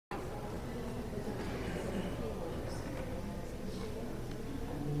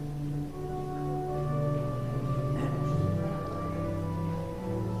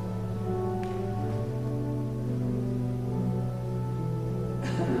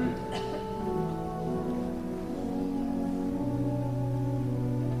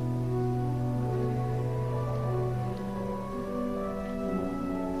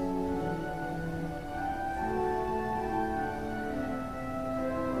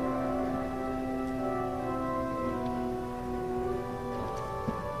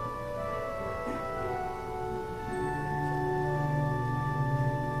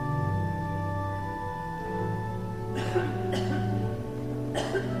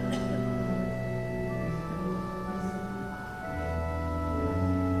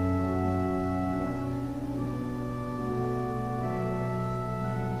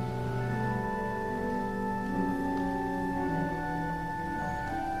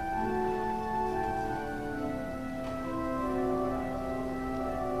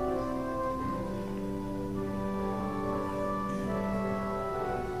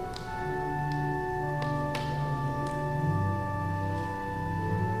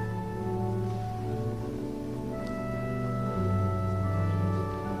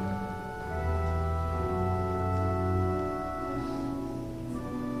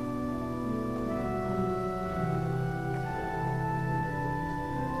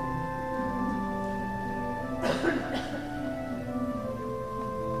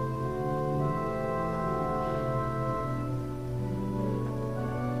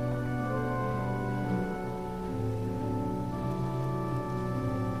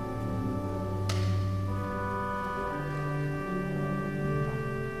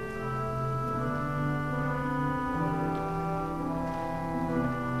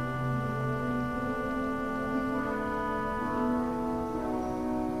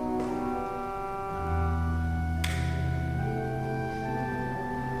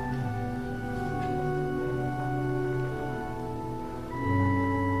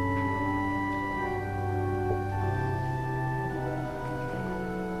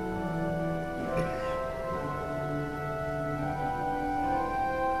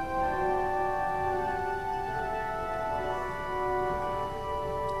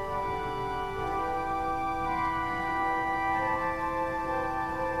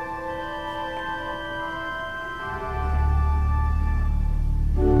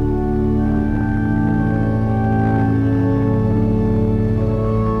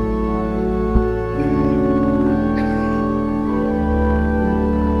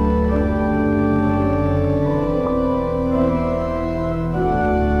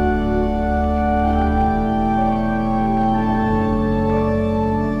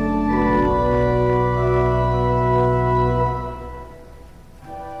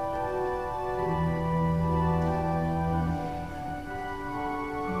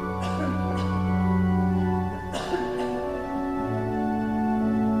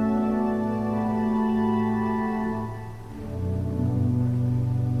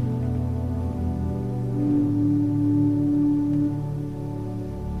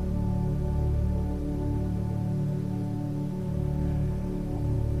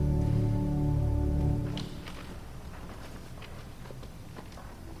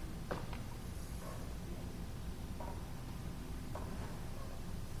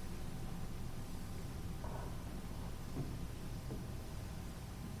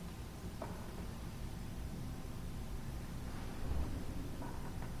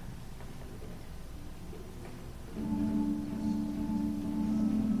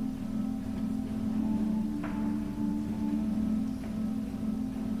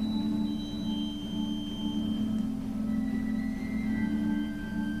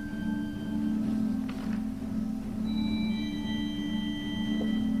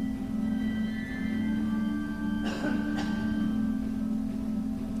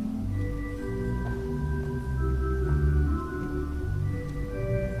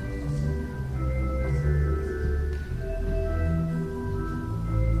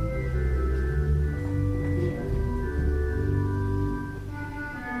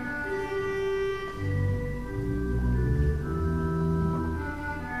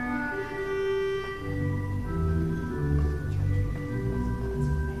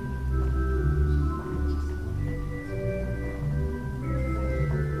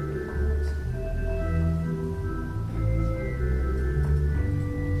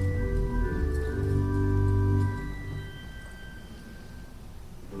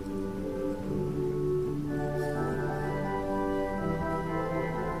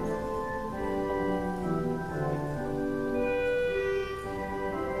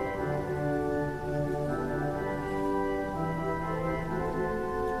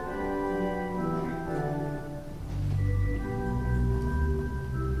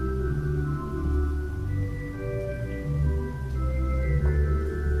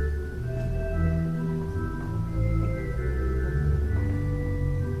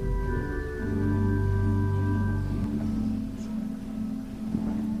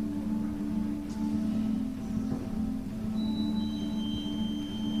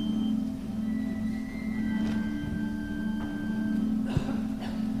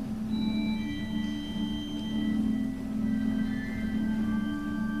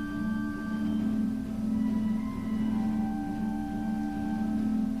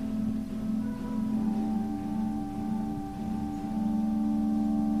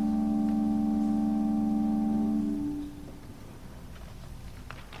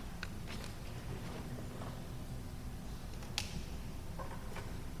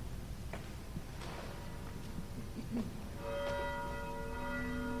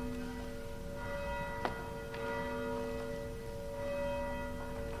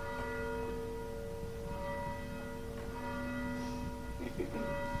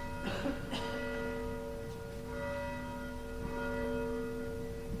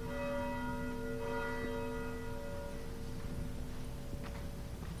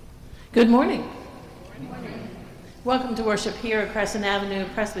Good morning. Good morning. Welcome to worship here at Crescent Avenue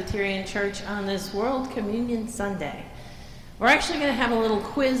Presbyterian Church on this World Communion Sunday. We're actually going to have a little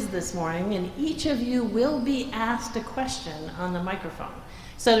quiz this morning, and each of you will be asked a question on the microphone.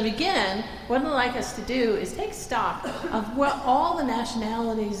 So to begin, what I'd like us to do is take stock of what all the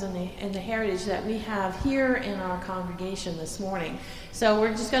nationalities and the heritage that we have here in our congregation this morning. So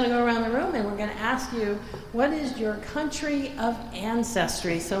we're just going to go around the room and we're going to ask you, what is your country of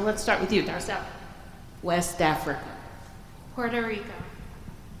ancestry? So let's start with you, Darcel. West Africa. Puerto Rico.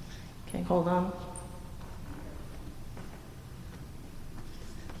 Okay, hold on.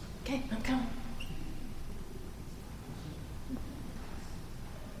 Okay, I'm coming.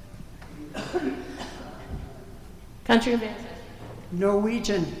 Country of ancestry.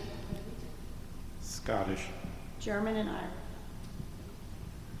 Norwegian. Scottish. German and Irish.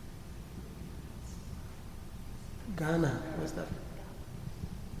 Ghana. What's that?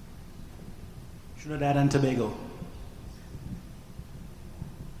 Trinidad and Tobago.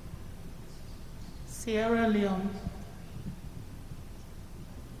 Sierra Leone.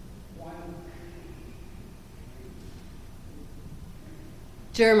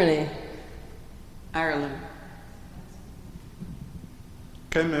 Germany. Ireland.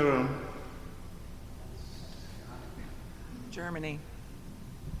 Cameroon. Germany.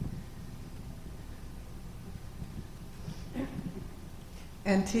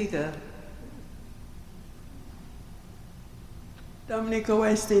 Antigua. Dominica,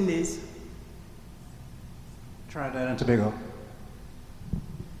 West Indies. Trinidad and Tobago.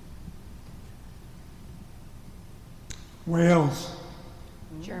 Wales.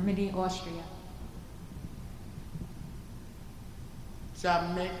 Germany, Austria.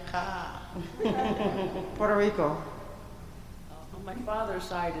 Jamaica. Puerto Rico. On my father's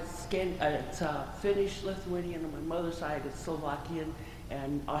side, it's Finnish, Lithuanian. On my mother's side, it's Slovakian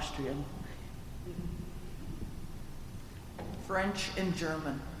and Austrian. French and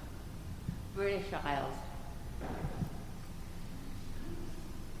German. British Isles. Did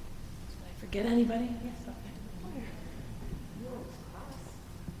I forget anybody? Yes, okay.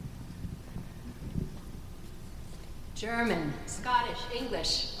 German. Scottish.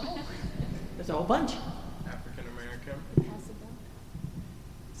 English. Oh, there's a whole bunch. African American.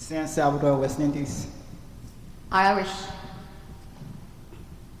 San Salvador, West Indies. Irish.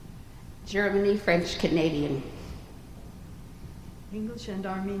 Germany, French, Canadian. English and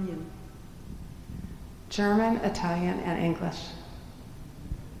Armenian. German, Italian, and English.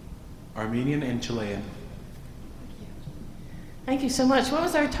 Armenian and Chilean. Thank you so much. What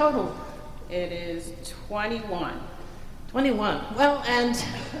was our total? It is 21. 21. Well, and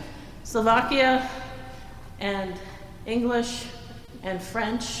Slovakia and English and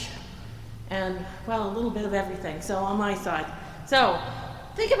French and, well, a little bit of everything. So on my side. So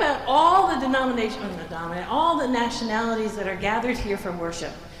think about all the all the nationalities that are gathered here for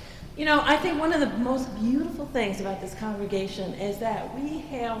worship. You know, I think one of the most beautiful things about this congregation is that we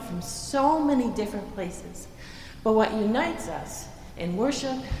hail from so many different places. But what unites us in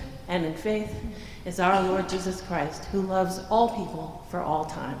worship and in faith is our Lord Jesus Christ, who loves all people for all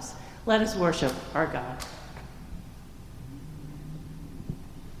times. Let us worship our God.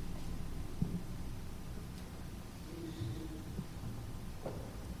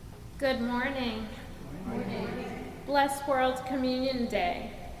 Good morning. Blessed World Communion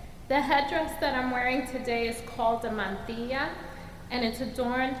Day. The headdress that I'm wearing today is called a mantilla, and it's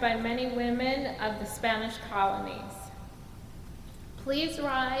adorned by many women of the Spanish colonies. Please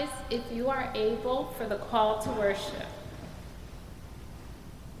rise if you are able for the call to worship.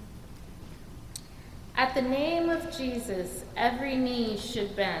 At the name of Jesus, every knee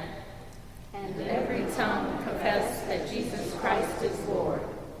should bend, and every tongue confess that Jesus Christ is Lord.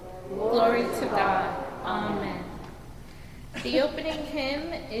 Glory to God. Amen. The opening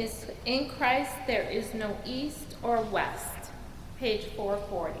hymn is In Christ There Is No East or West, page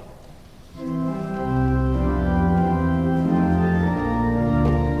 440. Thank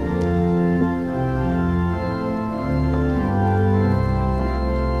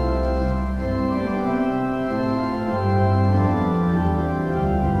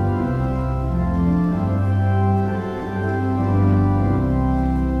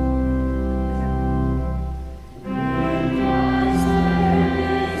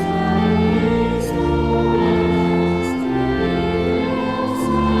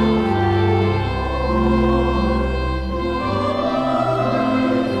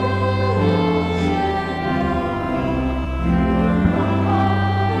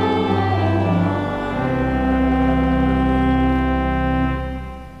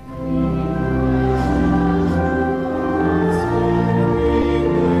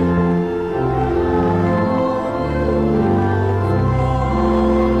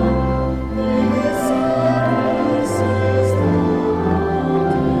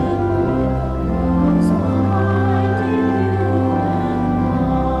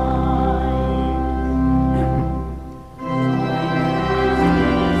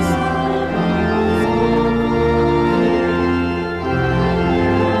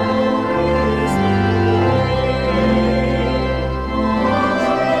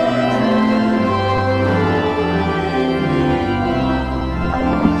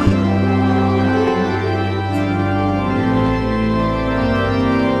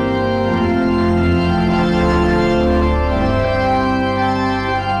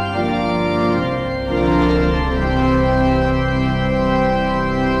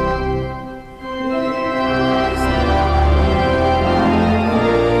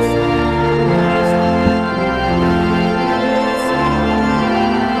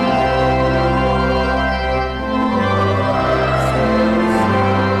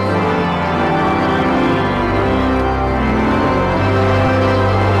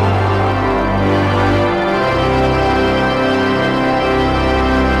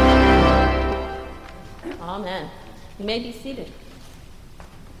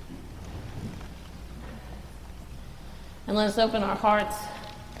And let us open our hearts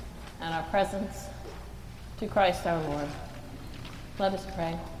and our presence to Christ our Lord. Let us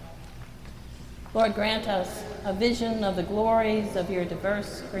pray. Lord, grant us a vision of the glories of your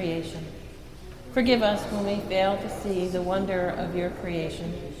diverse creation. Forgive us when we fail to see the wonder of your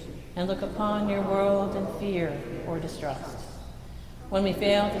creation and look upon your world in fear or distrust. When we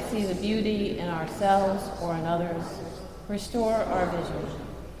fail to see the beauty in ourselves or in others, restore our vision.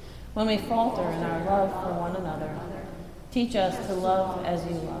 When we falter in our love for one another, teach us to love as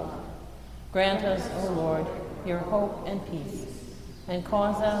you love. Grant us, O Lord, your hope and peace, and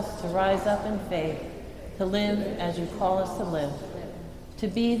cause us to rise up in faith, to live as you call us to live, to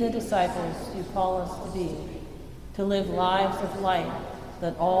be the disciples you call us to be, to live lives of light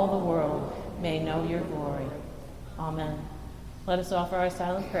that all the world may know your glory. Amen. Let us offer our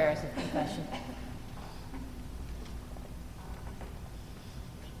silent prayers of confession.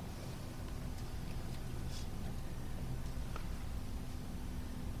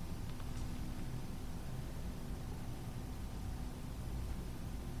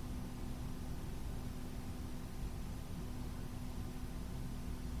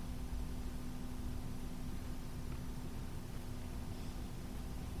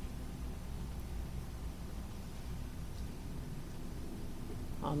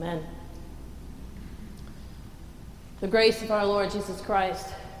 Amen. The grace of our Lord Jesus Christ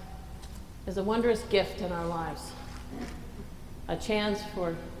is a wondrous gift in our lives, a chance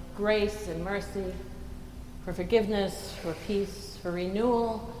for grace and mercy, for forgiveness, for peace, for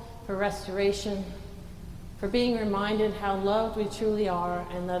renewal, for restoration, for being reminded how loved we truly are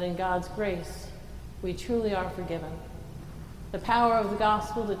and that in God's grace we truly are forgiven. The power of the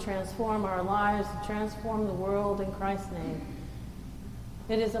gospel to transform our lives, to transform the world in Christ's name.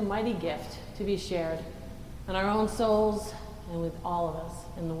 It is a mighty gift to be shared in our own souls and with all of us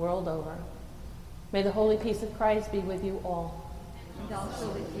in the world over. May the holy peace of Christ be with you all. And also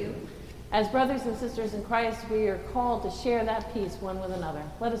with you. As brothers and sisters in Christ, we are called to share that peace one with another.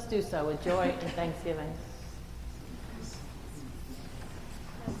 Let us do so with joy and thanksgiving.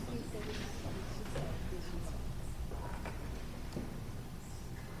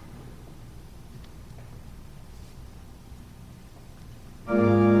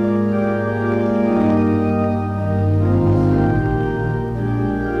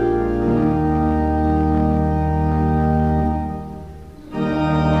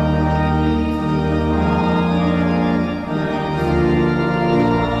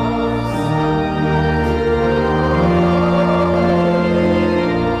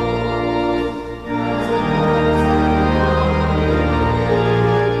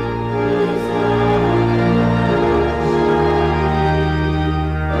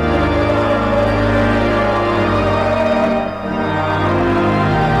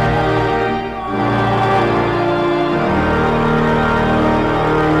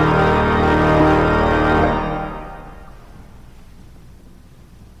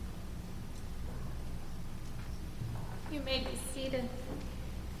 You may be seated.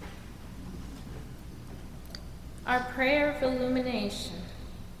 Our prayer of illumination.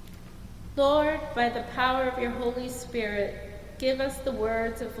 Lord, by the power of your Holy Spirit, give us the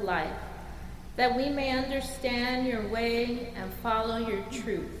words of life, that we may understand your way and follow your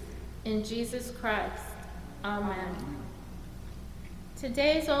truth. In Jesus Christ, amen.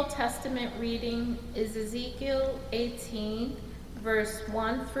 Today's Old Testament reading is Ezekiel 18, verse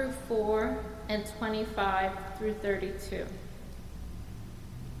 1 through 4 and 25 through 32.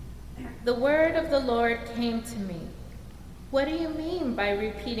 The word of the Lord came to me. What do you mean by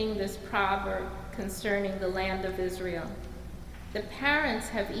repeating this proverb concerning the land of Israel? The parents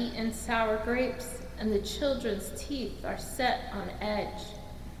have eaten sour grapes, and the children's teeth are set on edge.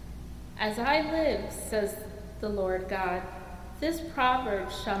 As I live, says the Lord God, this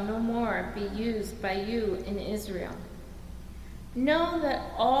proverb shall no more be used by you in Israel. Know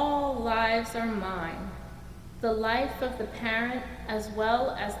that all lives are mine. The life of the parent as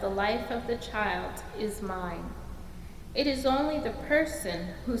well as the life of the child is mine. It is only the person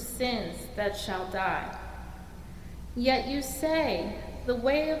who sins that shall die. Yet you say, the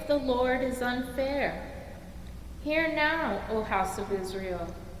way of the Lord is unfair. Hear now, O house of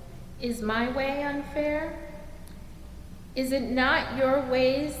Israel, is my way unfair? Is it not your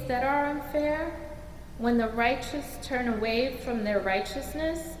ways that are unfair? When the righteous turn away from their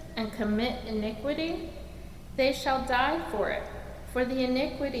righteousness and commit iniquity, they shall die for it. For the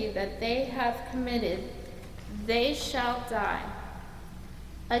iniquity that they have committed, they shall die.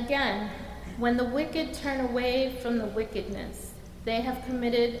 Again, when the wicked turn away from the wickedness they have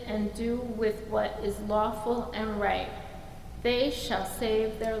committed and do with what is lawful and right, they shall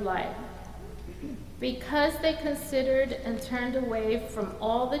save their life. Because they considered and turned away from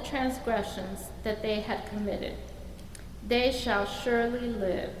all the transgressions that they had committed, they shall surely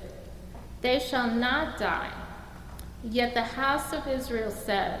live. They shall not die. Yet the house of Israel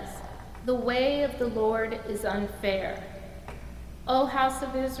says, the way of the Lord is unfair. O house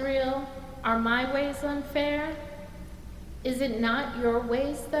of Israel, are my ways unfair? Is it not your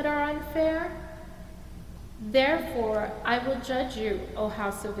ways that are unfair? Therefore I will judge you, O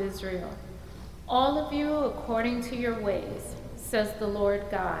house of Israel, all of you according to your ways, says the Lord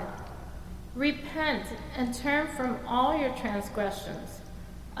God. Repent and turn from all your transgressions,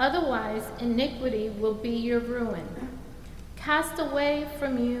 otherwise iniquity will be your ruin. Cast away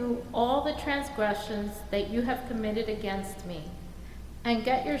from you all the transgressions that you have committed against me, and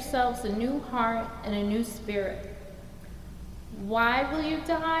get yourselves a new heart and a new spirit. Why will you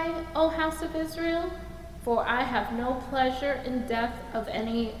die, O house of Israel? For I have no pleasure in death of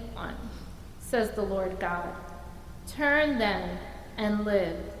anyone, says the Lord God. Turn then and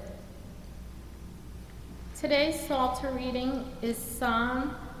live. Today's Psalter reading is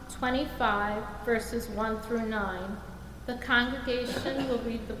Psalm 25, verses 1 through 9. The congregation will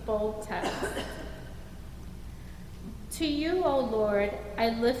read the bold text. To you, O Lord, I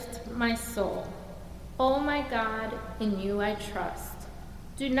lift my soul. O my God, in you I trust.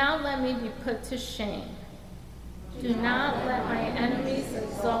 Do not let me be put to shame. Do not let my enemies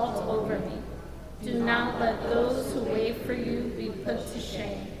exalt over me. Do not let those who wait for you be put to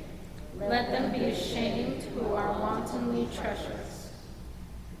shame. Let them be ashamed who are wantonly treacherous.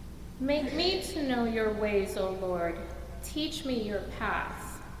 Make me to know your ways, O Lord. Teach me your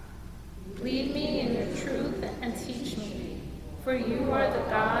paths. Lead me in your truth and teach me, for you are the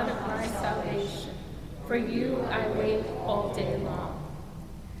God of my salvation. For you I wait all day long.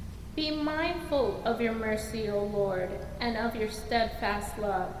 Be mindful of your mercy, O Lord, and of your steadfast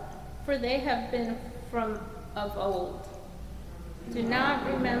love, for they have been from of old. Do not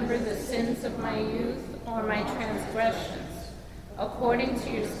remember the sins of my youth or my transgressions. According to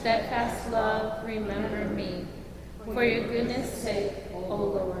your steadfast love, remember me, for your goodness' sake, O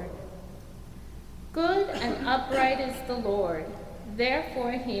Lord. Good and upright is the Lord.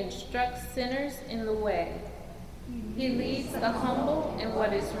 Therefore he instructs sinners in the way. He leads the humble in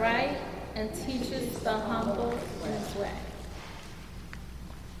what is right and teaches the humble in his way.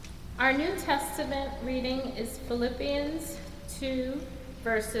 Our New Testament reading is Philippians 2,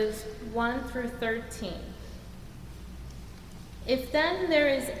 verses 1 through 13. If then there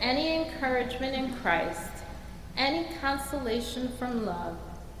is any encouragement in Christ, any consolation from love,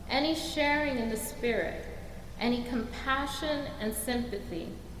 any sharing in the Spirit, any compassion and sympathy,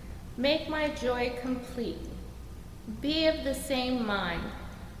 make my joy complete. Be of the same mind,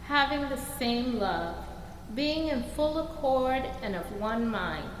 having the same love, being in full accord and of one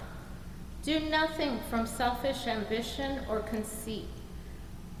mind. Do nothing from selfish ambition or conceit,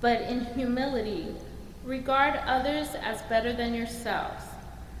 but in humility regard others as better than yourselves.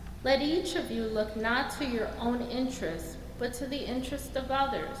 Let each of you look not to your own interests, but to the interest of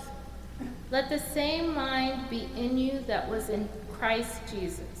others. Let the same mind be in you that was in Christ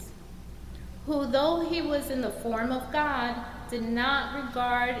Jesus, who, though he was in the form of God, did not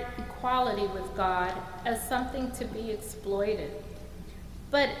regard equality with God as something to be exploited,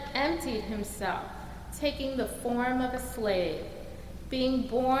 but emptied himself, taking the form of a slave, being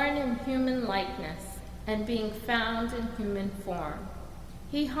born in human likeness, and being found in human form.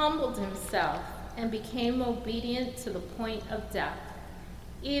 He humbled himself and became obedient to the point of death,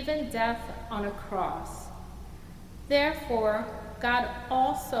 even death on a cross. Therefore, God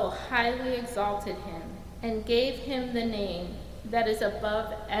also highly exalted him and gave him the name that is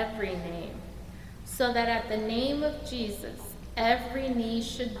above every name, so that at the name of Jesus every knee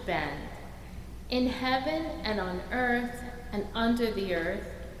should bend, in heaven and on earth and under the earth,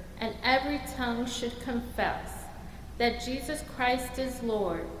 and every tongue should confess that Jesus Christ is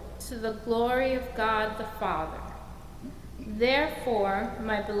Lord, to the glory of God the Father. Therefore,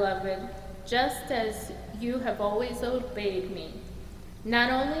 my beloved, just as you have always obeyed me,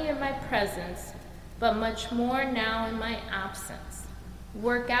 not only in my presence, but much more now in my absence,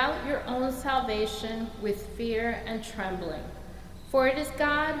 work out your own salvation with fear and trembling. For it is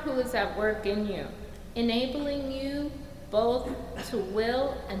God who is at work in you, enabling you both to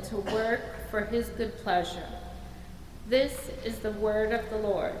will and to work for his good pleasure. This is the word of the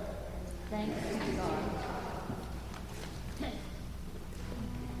Lord. Thanks be to God.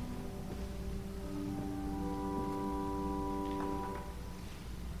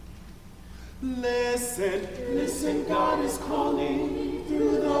 Listen, listen, God is calling,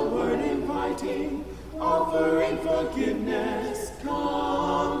 through the word inviting, offering forgiveness,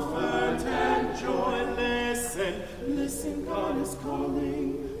 comfort, and joy. listen, listen, God is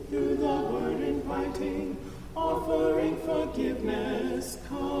calling, through the word inviting, offering forgiveness,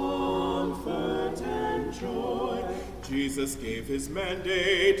 comfort, and joy. Jesus gave his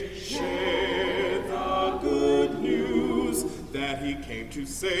mandate, share the good news, that he came to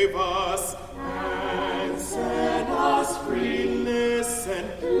save us and set us free. Listen,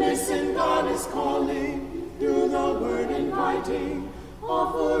 listen, God is calling, through the word inviting,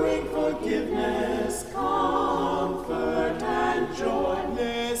 offering forgiveness, comfort, and joy.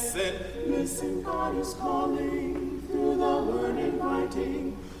 Listen, listen, God is calling, through the word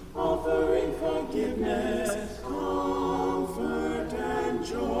inviting, offering forgiveness, comfort, and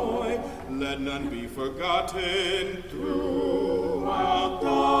joy. Let none be forgotten throughout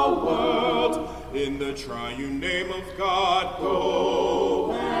the world. In the triune name of God,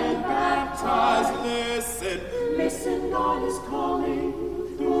 go and baptize. Listen, listen, God is calling,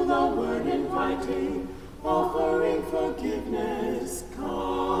 through the word inviting, offering forgiveness,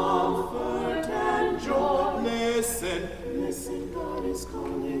 comfort, and joy. Listen, listen, God is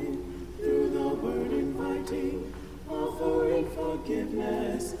calling, through the word inviting, offering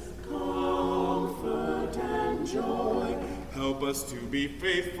forgiveness, comfort, and joy. Help us to be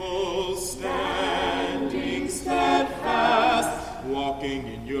faithful, standing steadfast, walking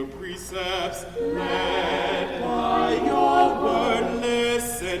in your precepts, led by your word.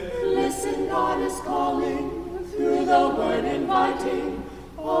 Listen, listen, God is calling, through the word inviting,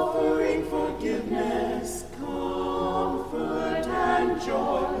 offering forgiveness, comfort, and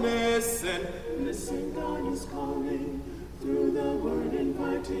joy. Listen, listen, God is calling, through the word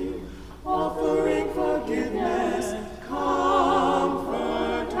inviting, offering forgiveness,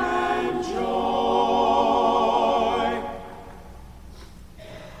 comfort, and joy.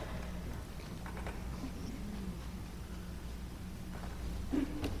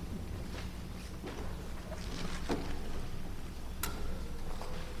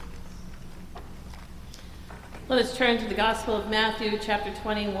 Let us turn to the Gospel of Matthew, chapter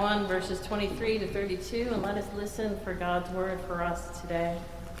 21, verses 23 to 32, and let us listen for God's word for us today.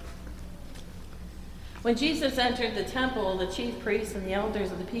 When Jesus entered the temple, the chief priests and the elders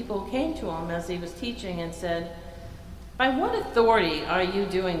of the people came to him as he was teaching and said, "By what authority are you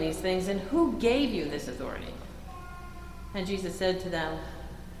doing these things, and who gave you this authority?" And Jesus said to them,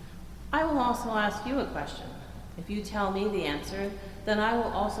 "I will also ask you a question. If you tell me the answer, then I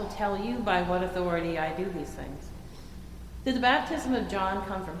will also tell you by what authority I do these things. Did the baptism of John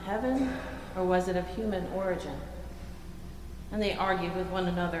come from heaven, or was it of human origin?" And they argued with one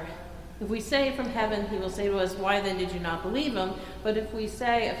another. "If we say from heaven, he will say to us, 'Why then did you not believe him?' But if we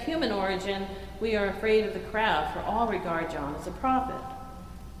say of human origin, we are afraid of the crowd, for all regard John as a prophet."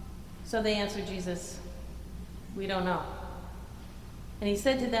 So they answered Jesus, "We don't know." And he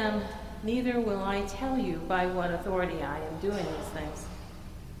said to them, "Neither will I tell you by what authority I am doing these things.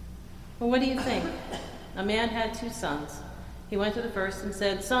 Well, what do you think? A man had 2 sons. He went to the first and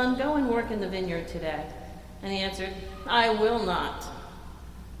said, 'Son, go and work in the vineyard today.' And he answered, 'I will not.'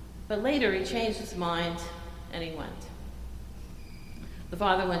 But later he changed his mind and he went. The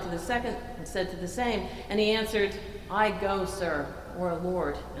father went to the second and said to the same, and he answered, 'I go, sir,' or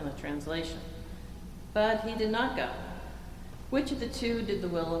 'Lord' in the translation. But he did not go. Which of the 2 did the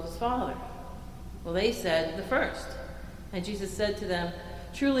will of his father?" Well, they said, "The first." And Jesus said to them,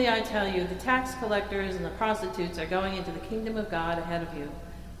 "Truly I tell you, the tax collectors and the prostitutes are going into the kingdom of God ahead of you.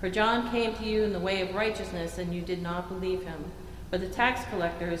 For John came to you in the way of righteousness, and you did not believe him. But the tax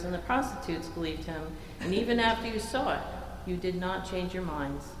collectors and the prostitutes believed him, and even after you saw it, you did not change your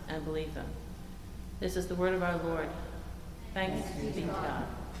minds and believe them." This is the word of our Lord. Thanks be to God.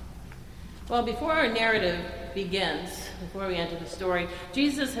 Well, before our narrative begins, before we enter the story,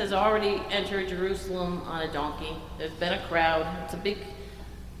 Jesus has already entered Jerusalem on a donkey. There's been a crowd. It's a big,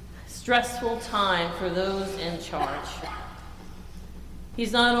 stressful time for those in charge.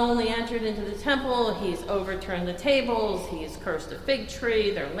 He's not only entered into the temple, he's overturned the tables, he's cursed a fig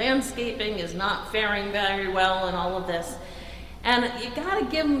tree, their landscaping is not faring very well and all of this. And you gotta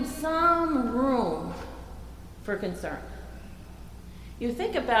give him some room for concern. You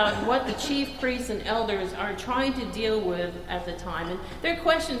think about what the chief priests and elders are trying to deal with at the time, and their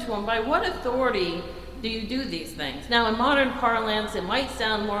question to him, by what authority do you do these things? Now, in modern parlance, it might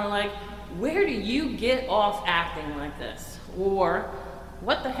sound more like, where do you get off acting like this? Or,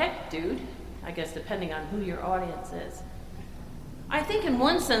 what the heck, dude? I guess depending on who your audience is. I think in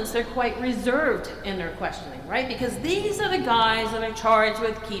one sense they're quite reserved in their questioning, right? Because these are the guys that are charged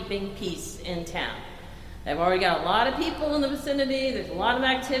with keeping peace in town. They've already got a lot of people in the vicinity, there's a lot of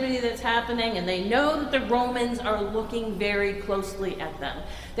activity that's happening, and they know that the Romans are looking very closely at them.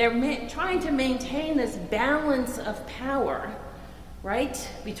 They're trying to maintain this balance of power, right,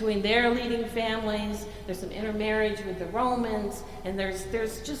 between their leading families. There's some intermarriage with the Romans, and they're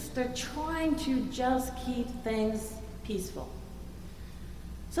trying to just keep things peaceful.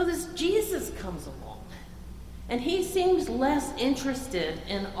 So this Jesus comes along, and he seems less interested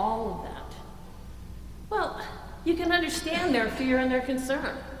in all of that. Well, you can understand their fear and their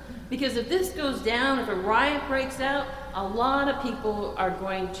concern, because if this goes down, if a riot breaks out, a lot of people are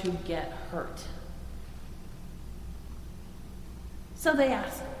going to get hurt. So they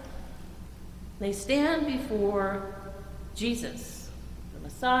ask him. They stand before Jesus, the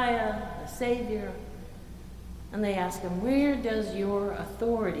Messiah, the Savior, and they ask him, where does your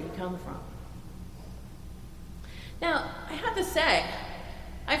authority come from? Now, I have to say,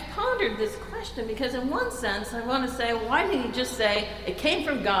 I've pondered this question because in one sense, I want to say, well, why didn't he just say, it came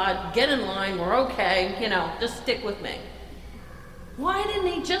from God, get in line, we're okay, just stick with me? Why didn't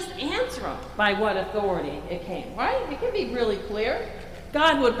he just answer them by what authority it came, right? It can be really clear.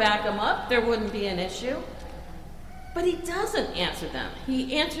 God would back them up, there wouldn't be an issue. But he doesn't answer them.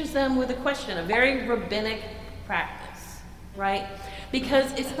 He answers them with a question, a very rabbinic practice, right?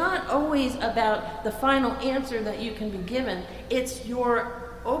 Because it's not always about the final answer that you can be given. It's your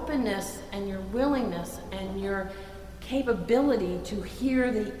openness and your willingness and your capability to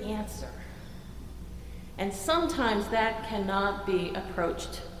hear the answer. And sometimes that cannot be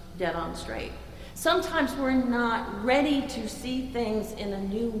approached dead on straight. Sometimes we're not ready to see things in a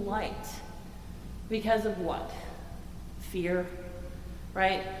new light. Because of what? Fear,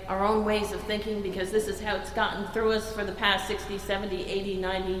 right? Our own ways of thinking, because this is how it's gotten through us for the past 60, 70, 80,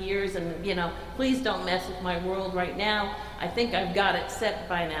 90 years, and please don't mess with my world right now. I think I've got it set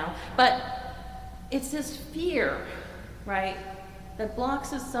by now. But it's this fear, right, that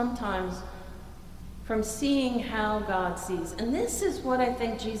blocks us sometimes from seeing how God sees. And this is what I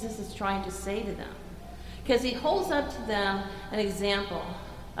think Jesus is trying to say to them. Because he holds up to them an example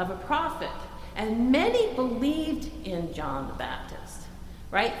of a prophet. And many believed in John the Baptist,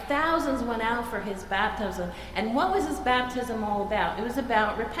 right? Thousands went out for his baptism. And what was his baptism all about? It was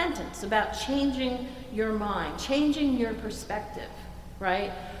about repentance, about changing your mind, changing your perspective,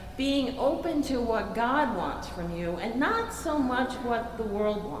 right? Being open to what God wants from you and not so much what the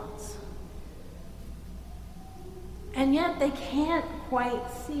world wants. And yet they can't quite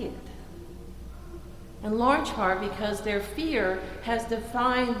see it. In large part because their fear has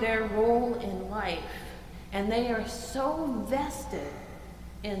defined their role in life. And they are so vested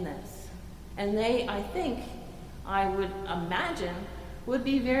in this. And they, I would imagine, would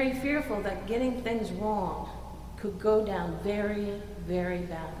be very fearful that getting things wrong could go down very, very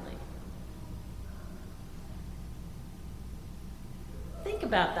badly. Think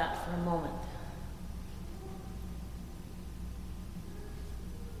about that for a moment.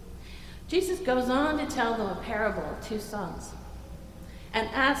 Jesus goes on to tell them a parable of two sons and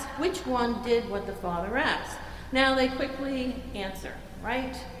ask which one did what the father asked. Now they quickly answer,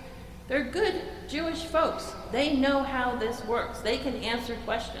 right? They're good Jewish folks. They know how this works. They can answer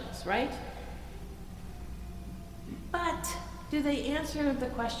questions, right? But do they answer the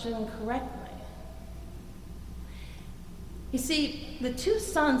question correctly? You see, the two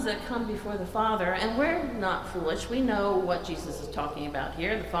sons that come before the Father, and we're not foolish, we know what Jesus is talking about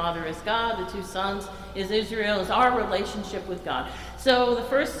here. The Father is God, the two sons is Israel, is our relationship with God. So the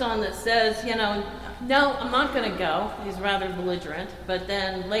first son that says, no, I'm not going to go, he's rather belligerent, but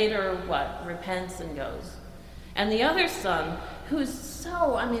then later, repents and goes. And the other son, who's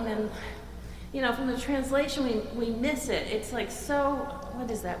so, from the translation, we miss it. It's like so, what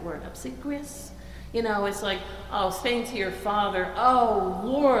is that word, obsequious? It's like, saying to your father, oh,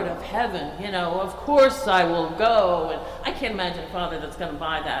 Lord of heaven, of course I will go. And I can't imagine a father that's going to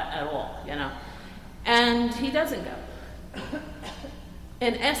buy that at all, And he doesn't go.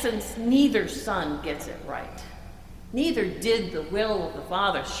 In essence, neither son gets it right. Neither did the will of the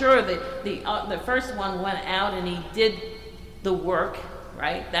Father. Sure, the first one went out and he did the work,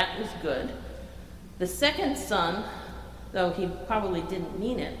 right? That was good. The second son, though he probably didn't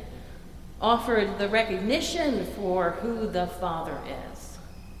mean it, offered the recognition for who the Father is,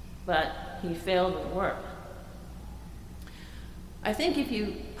 but he failed at work. I think if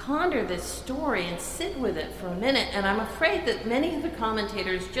you ponder this story and sit with it for a minute, and I'm afraid that many of the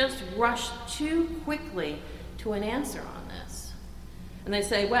commentators just rush too quickly to an answer on this. And they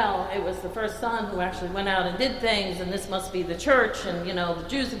say, well, it was the first son who actually went out and did things, and this must be the church, and the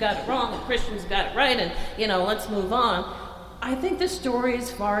Jews have got it wrong, the Christians got it right, and let's move on. I think the story is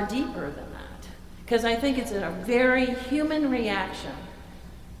far deeper than that. because I think it's a very human reaction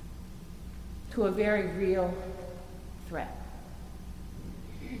to a very real threat.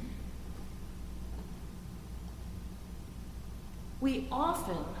 We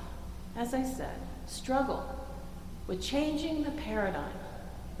often, as I said, struggle with changing the paradigm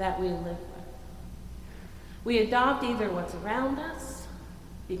that we live with. We adopt either what's around us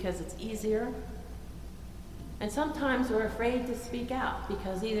because it's easier, and sometimes we're afraid to speak out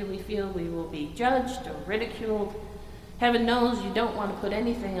because either we feel we will be judged or ridiculed. Heaven knows you don't want to put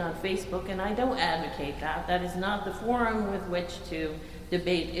anything on Facebook, and I don't advocate that. That is not the forum with which to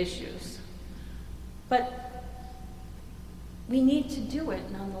debate issues. But we need to do it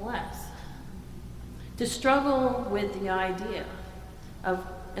nonetheless. To struggle with the idea of,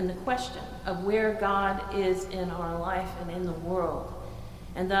 and the question of where God is in our life and in the world,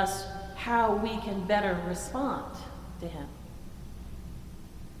 and thus how we can better respond to him.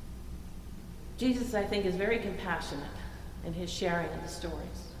 Jesus, I think, is very compassionate in his sharing of the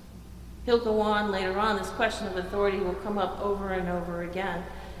stories. He'll go on later on. This question of authority will come up over and over again.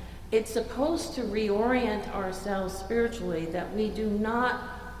 It's supposed to reorient ourselves spiritually, that we do not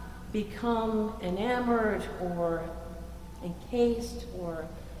become enamored or encased or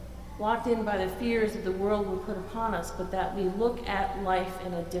locked in by the fears that the world will put upon us, but that we look at life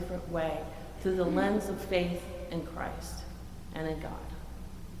in a different way through the lens of faith in Christ and in God.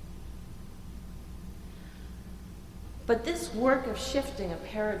 But this work of shifting a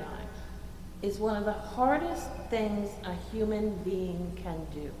paradigm is one of the hardest things a human being can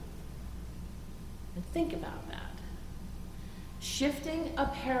do. And think about that. Shifting a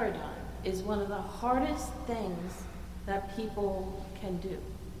paradigm is one of the hardest things that people can do.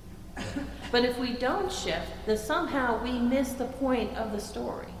 But if we don't shift, then somehow we miss the point of the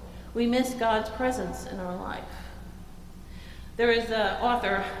story. We miss God's presence in our life. There is an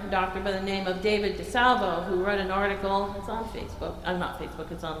author, a doctor by the name of David DeSalvo, who wrote an article. It's on Facebook. Not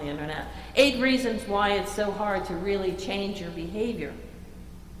Facebook, it's on the internet. 8 reasons why it's so hard to really change your behavior.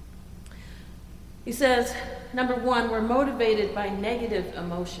 He says, number 1, we're motivated by negative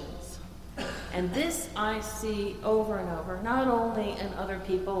emotions. And this I see over and over, not only in other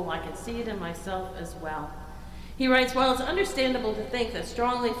people, I can see it in myself as well. He writes, while it's understandable to think that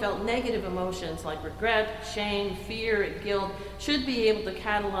strongly felt negative emotions like regret, shame, fear, and guilt should be able to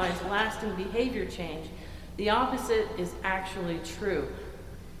catalyze lasting behavior change, the opposite is actually true.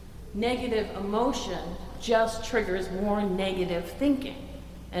 Negative emotion just triggers more negative thinking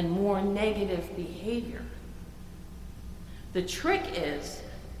and more negative behavior. The trick is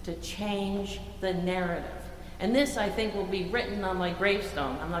to change the narrative. And this, I think, will be written on my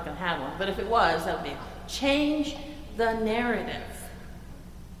gravestone. I'm not going to have one, but if it was, that would be change the narrative.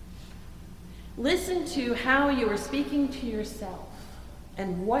 Listen to how you are speaking to yourself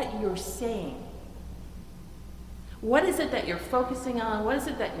and what you're saying. What is it that you're focusing on? What is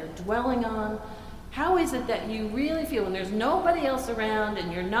it that you're dwelling on? How is it that you really feel when there's nobody else around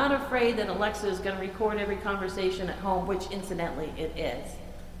and you're not afraid that Alexa is going to record every conversation at home, which incidentally it is?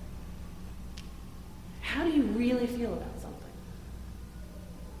 How do you really feel about something?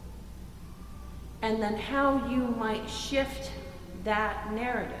 And then how you might shift that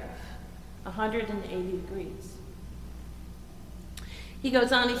narrative 180 degrees. He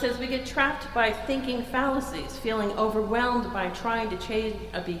goes on, he says, we get trapped by thinking fallacies. Feeling overwhelmed by trying to change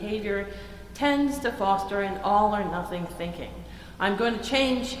a behavior tends to foster an all or nothing thinking. I'm going to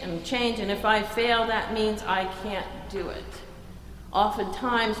change, and if I fail, that means I can't do it.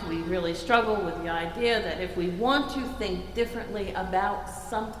 Oftentimes, we really struggle with the idea that if we want to think differently about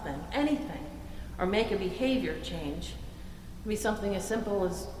something, anything, or make a behavior change, it can be something as simple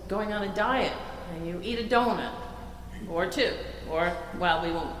as going on a diet, and you eat a donut, or 2, or, well,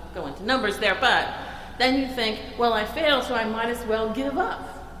 we won't go into numbers there, but then you think, well, I failed, so I might as well give up.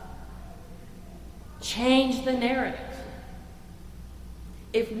 Change the narrative.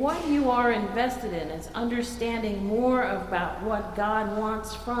 If what you are invested in is understanding more about what God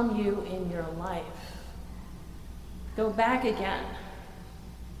wants from you in your life, go back again.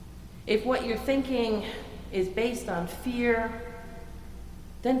 If what you're thinking is based on fear,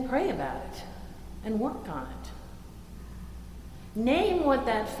 then pray about it and work on it. Name what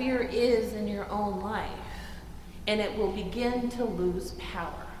that fear is in your own life, and it will begin to lose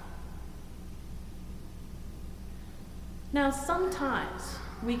power. Now, sometimes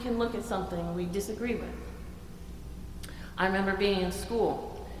we can look at something we disagree with. I remember being in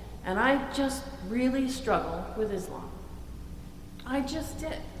school, and I just really struggled with Islam. I just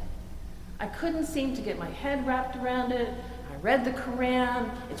did. I couldn't seem to get my head wrapped around it. I read the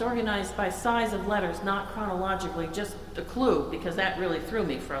Quran. It's organized by size of letters, not chronologically, just a clue, because that really threw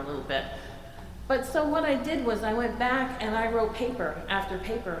me for a little bit. But so what I did was I went back and I wrote paper after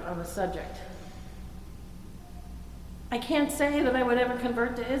paper on the subject. I can't say that I would ever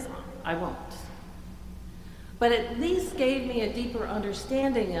convert to Islam. I won't. But at least gave me a deeper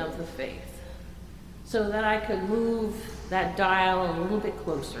understanding of the faith so that I could move that dial a little bit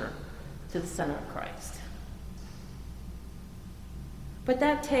closer to the center of Christ. But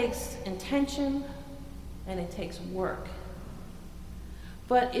that takes intention and it takes work.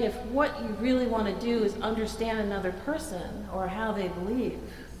 But if what you really want to do is understand another person or how they believe,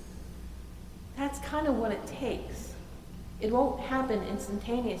 that's kind of what it takes. It won't happen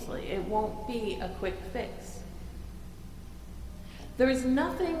instantaneously. It won't be a quick fix. There is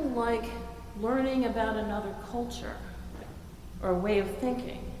nothing like learning about another culture or way of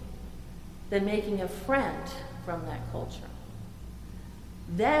thinking than making a friend from that culture.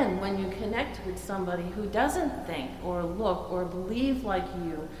 Then, when you connect with somebody who doesn't think or look or believe like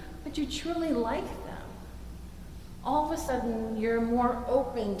you, but you truly like them, all of a sudden you're more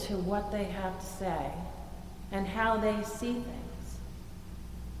open to what they have to say and how they see things.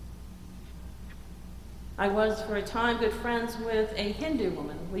 I was, for a time, good friends with a Hindu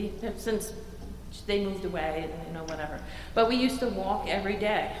woman. We have since they moved away, and whatever. But we used to walk every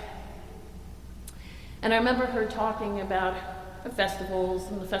day. And I remember her talking about the festivals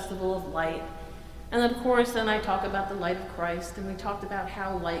and the Festival of Light. And then, of course, then I talk about the light of Christ, and we talked about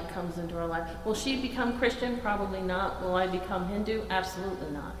how light comes into our life. Will she become Christian? Probably not. Will I become Hindu? Absolutely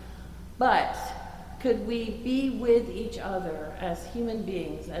not. But could we be with each other as human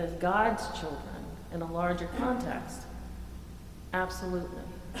beings, as God's children, in a larger context? Absolutely.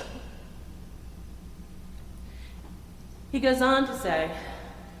 He goes on to say,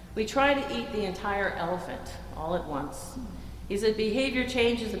 we try to eat the entire elephant all at once. He said behavior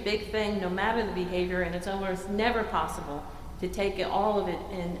change is a big thing, no matter the behavior, and it's almost never possible to take all of it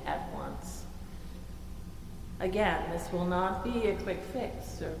in at once. Again, this will not be a quick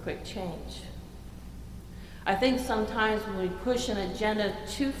fix or a quick change. I think sometimes when we push an agenda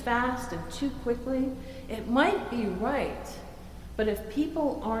too fast and too quickly, it might be right, but if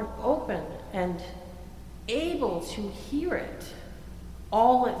people aren't open and able to hear it,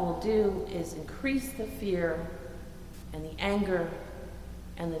 all it will do is increase the fear and the anger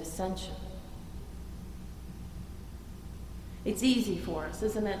and the dissension. It's easy for us,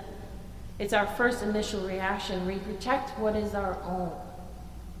 isn't it? It's our first initial reaction. We protect what is our own.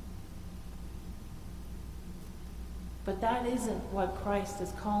 But that isn't what Christ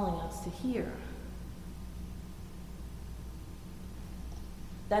is calling us to hear.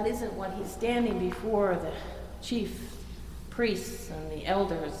 That isn't what he's standing before the chief priests and the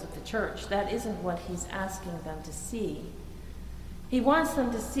elders of the church. That isn't what he's asking them to see. He wants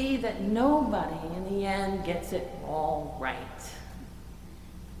them to see that nobody in the end gets it all right.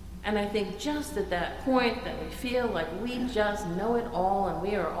 And I think just at that point that we feel like we just know it all and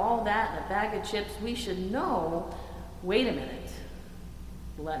we are all that in a bag of chips, we should know, wait a minute,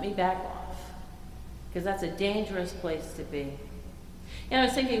 let me back off. Because that's a dangerous place to be. I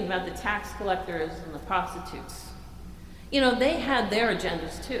was thinking about the tax collectors and the prostitutes. They had their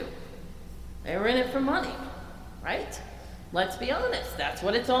agendas too. They were in it for money, right? Let's be honest, that's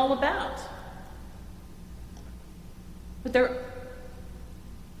what it's all about. But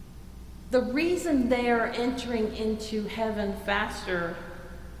the reason they are entering into heaven faster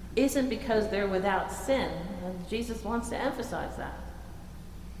isn't because they're without sin, and Jesus wants to emphasize that.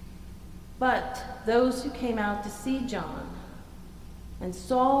 But those who came out to see John and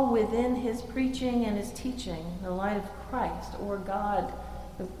saw within his preaching and his teaching the light of Christ, or God,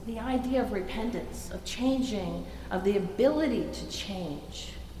 the idea of repentance, of changing, of the ability to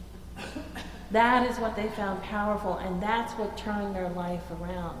change. That is what they found powerful, and that's what turned their life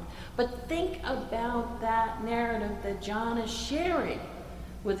around. But think about that narrative that John is sharing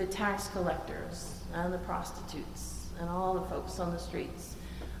with the tax collectors and the prostitutes and all the folks on the streets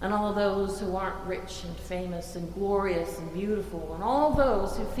and all of those who aren't rich and famous and glorious and beautiful and all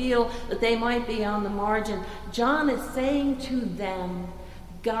those who feel that they might be on the margin. John is saying to them,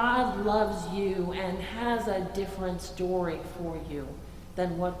 God loves you and has a different story for you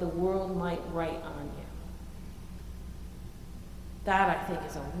than what the world might write on you. That, I think,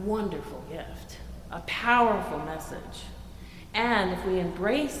 is a wonderful gift, a powerful message. And if we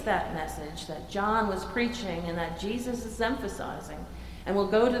embrace that message that John was preaching and that Jesus is emphasizing, and will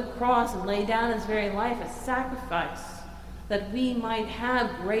go to the cross and lay down his very life as sacrifice, that we might have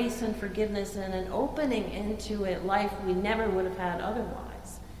grace and forgiveness and an opening into a life we never would have had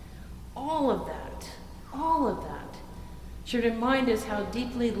otherwise. All of that should remind us how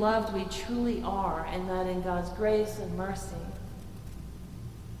deeply loved we truly are, and that in God's grace and mercy,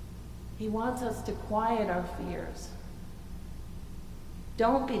 He wants us to quiet our fears.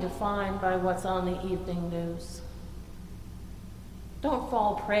 Don't be defined by what's on the evening news. Don't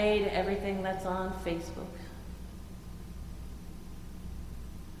fall prey to everything that's on Facebook.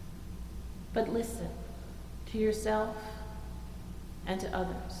 But listen to yourself and to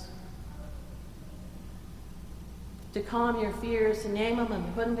others. To calm your fears, to name them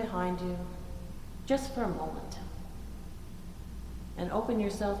and put them behind you, just for a moment. And open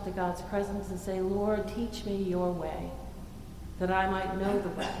yourself to God's presence and say, Lord, teach me your way, that I might know the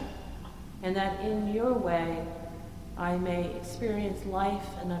way, and that in your way I may experience life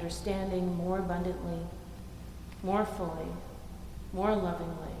and understanding more abundantly, more fully, more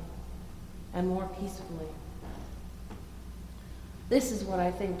lovingly, and more peacefully. This is what I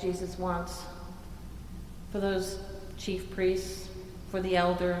think Jesus wants for those chief priests, for the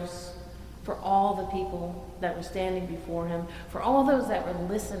elders, for all the people that were standing before him, for all those that were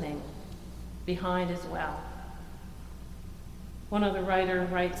listening behind as well. One other writer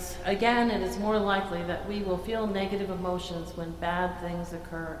writes, again, it is more likely that we will feel negative emotions when bad things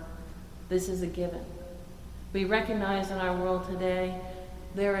occur. This is a given. We recognize in our world today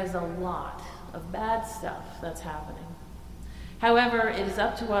there is a lot of bad stuff that's happening. However, it is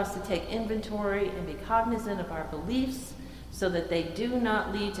up to us to take inventory and be cognizant of our beliefs so that they do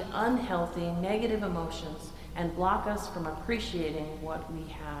not lead to unhealthy, negative emotions and block us from appreciating what we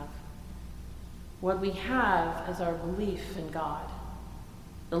have. What we have is our belief in God,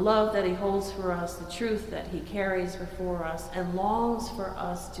 the love that he holds for us, the truth that he carries before us and longs for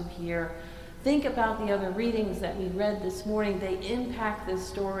us to hear. Think about the other readings that we read this morning. They impact this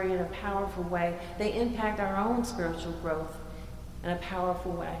story in a powerful way. They impact our own spiritual growth in a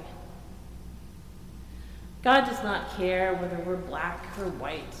powerful way. God does not care whether we're black or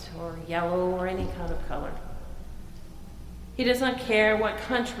white or yellow or any kind of color. He does not care what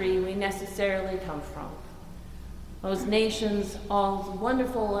country we necessarily come from. Those nations, all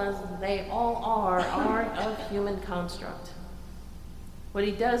wonderful as they all are a human construct. What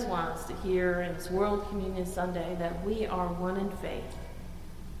he does want us to hear in this World Communion Sunday, that we are one in faith,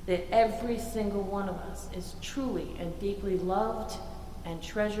 that every single one of us is truly and deeply loved and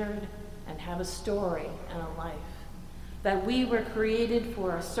treasured and have a story and a life, that we were created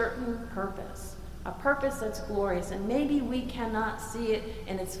for a certain purpose, a purpose that's glorious, and maybe we cannot see it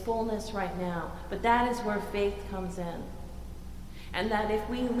in its fullness right now, but that is where faith comes in. And that if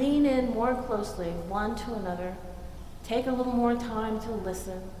we lean in more closely one to another, take a little more time to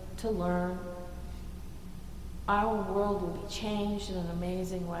listen, to learn, our world will be changed in an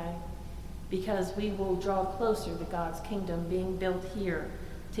amazing way, because we will draw closer to God's kingdom being built here,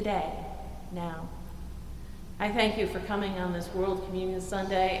 today, now. I thank you for coming on this World Communion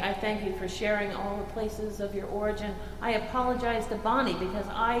Sunday. I thank you for sharing all the places of your origin. I apologize to Bonnie because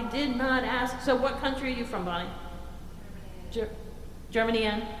I did not ask. So what country are you from, Bonnie? Germany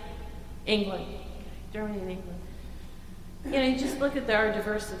and England. Germany and England. You know, you just look at our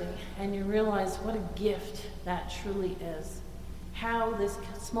diversity and you realize what a gift that truly is. How this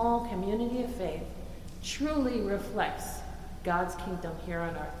small community of faith truly reflects God's kingdom here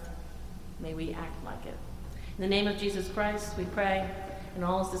on earth. May we act like it. In the name of Jesus Christ, we pray, and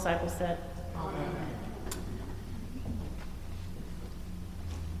all his disciples said, Amen.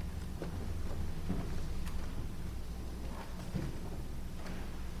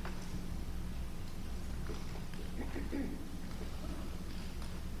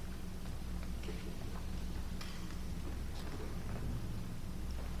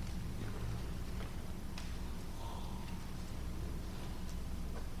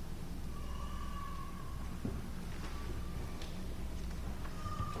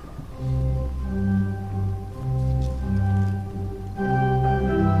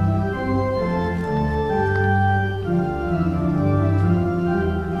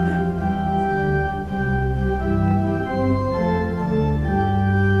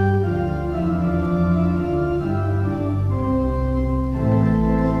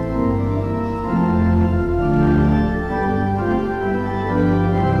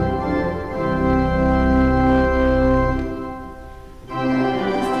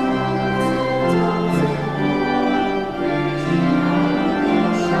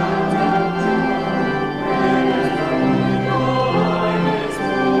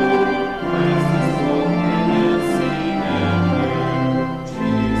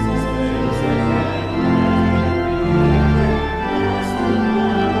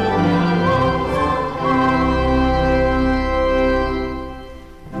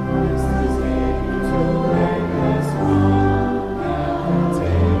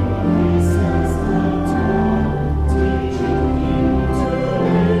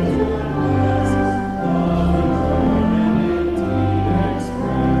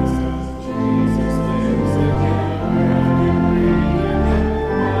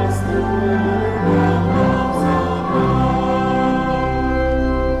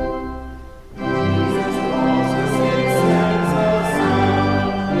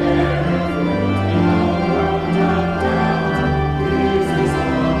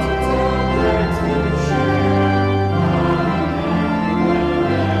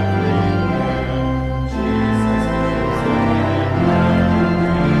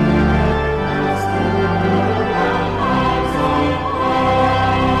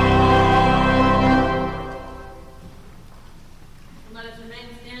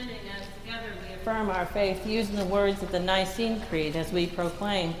 faith using the words of the Nicene Creed as we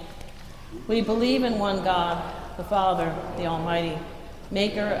proclaim. We believe in one God, the Father, the Almighty,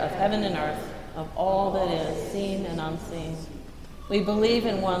 maker of heaven and earth, of all that is, seen and unseen. We believe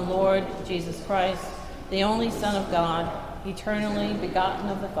in one Lord, Jesus Christ, the only Son of God, eternally begotten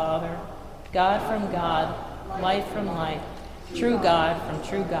of the Father, God from God, life from life, true God from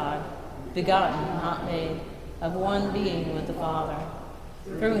true God, begotten, not made, of one being with the Father.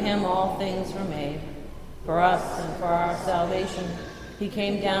 Through him all things were made. For us and for our salvation, he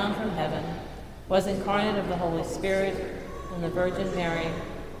came down from heaven, was incarnate of the Holy Spirit and the Virgin Mary,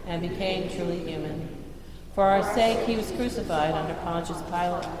 and became truly human. For our sake he was crucified under Pontius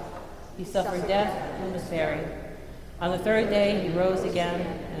Pilate. He suffered death and was buried. On the third day he rose again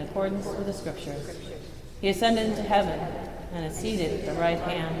in accordance with the Scriptures. He ascended into heaven and is seated at the right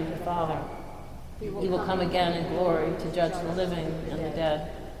hand of the Father. He will come again in glory to judge the living and the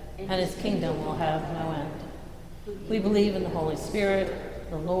dead, and his kingdom will have no end. We believe in the Holy Spirit,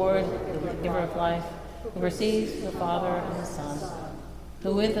 the Lord, the giver of life, who proceeds from the Father and the Son,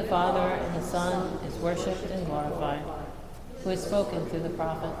 who with the Father and the Son is worshipped and glorified, who has spoken through the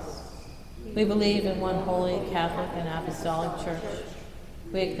prophets. We believe in one holy, Catholic, and Apostolic Church.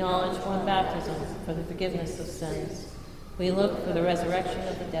 We acknowledge one baptism for the forgiveness of sins. We look for the resurrection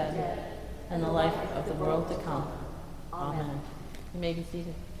of the dead and the life of the world to come. Amen. You may be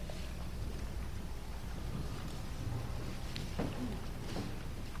seated.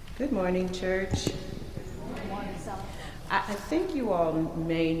 Good morning, church. I think you all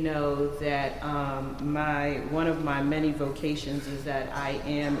may know that one of my many vocations is that I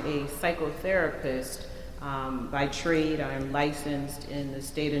am a psychotherapist. By trade, I'm licensed in the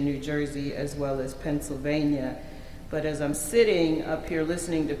state of New Jersey as well as Pennsylvania. But as I'm sitting up here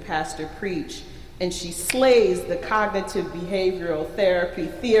listening to Pastor preach, and she slays the cognitive behavioral therapy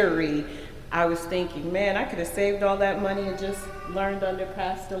theory, I was thinking, man, I could have saved all that money and just learned under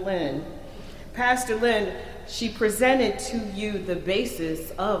Pastor Lynn. Pastor Lynn, she presented to you the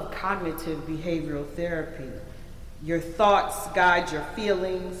basis of cognitive behavioral therapy. Your thoughts guide your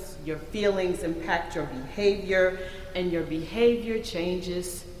feelings impact your behavior, and your behavior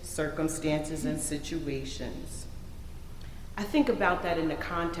changes circumstances and situations. I think about that in the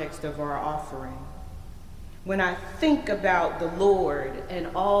context of our offering. When I think about the Lord and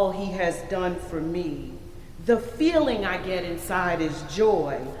all he has done for me, the feeling I get inside is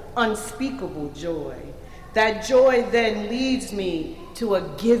joy, unspeakable joy. That joy then leads me to a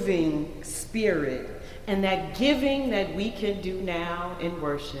giving spirit. And that giving that we can do now in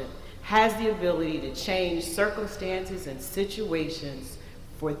worship has the ability to change circumstances and situations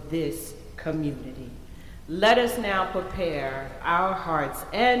for this community. Let us now prepare our hearts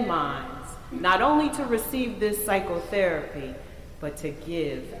and minds, not only to receive this psychotherapy, but to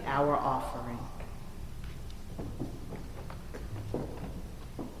give our offering.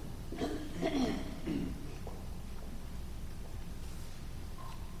 Let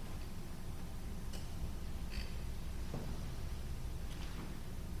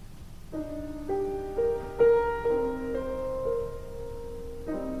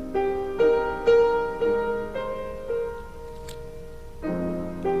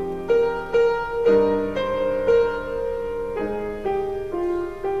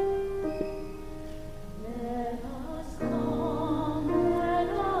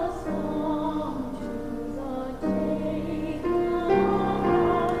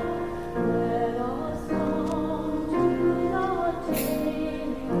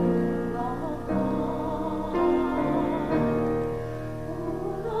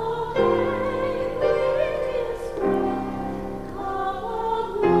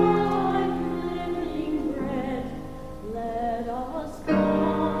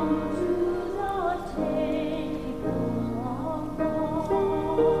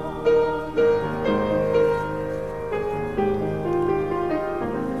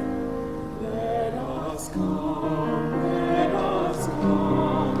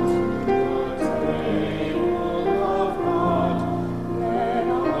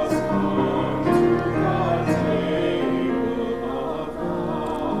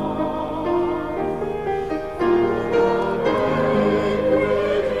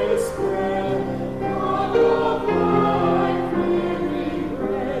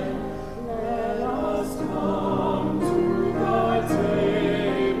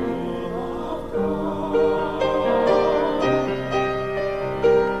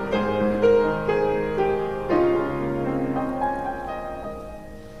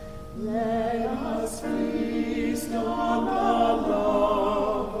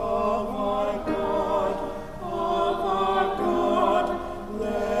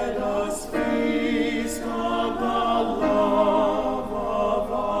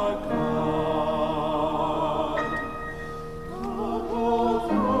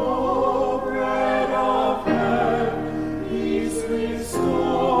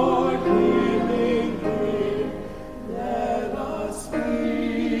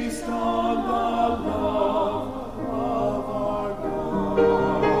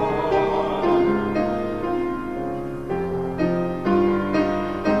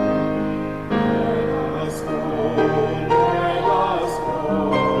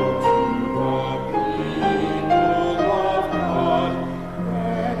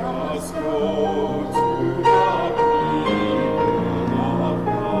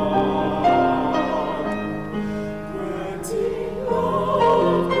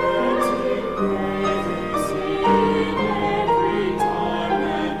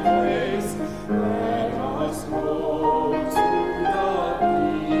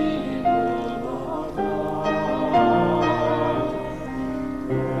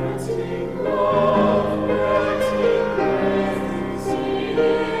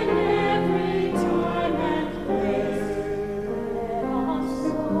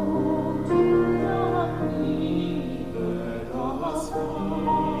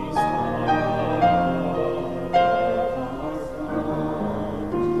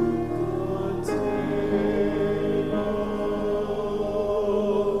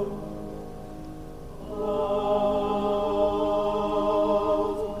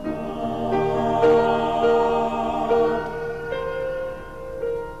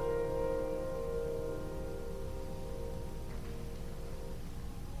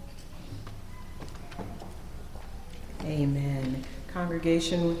Amen.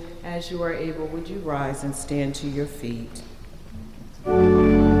 Congregation, as you are able, would you rise and stand to your feet?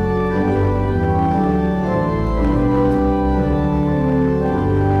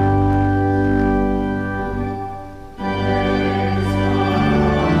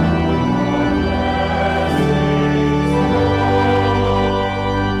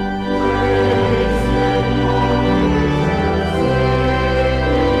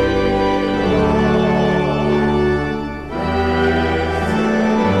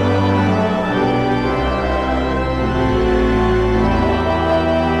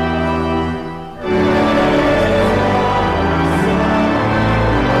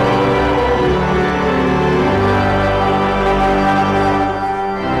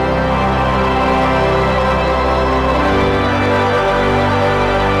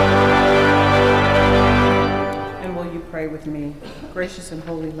 Gracious and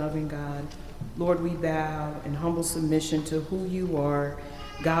holy, loving God, Lord, we bow in humble submission to who you are,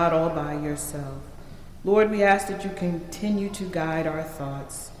 God all by yourself. Lord, we ask that you continue to guide our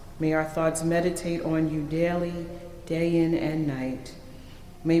thoughts. May our thoughts meditate on you daily, day in and night.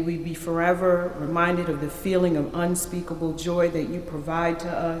 May we be forever reminded of the feeling of unspeakable joy that you provide to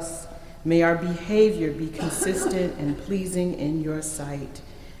us. May our behavior be consistent and pleasing in your sight.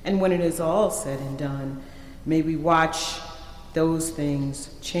 And when it is all said and done, may we watch those things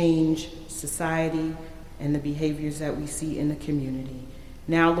change society and the behaviors that we see in the community.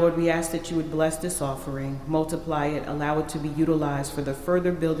 Now, Lord, we ask that you would bless this offering, multiply it, allow it to be utilized for the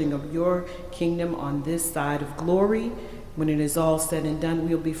further building of your kingdom on this side of glory. When it is all said and done,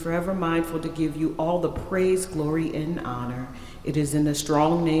 we'll be forever mindful to give you all the praise, glory, and honor. It is in the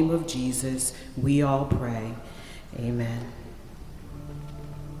strong name of Jesus we all pray. Amen.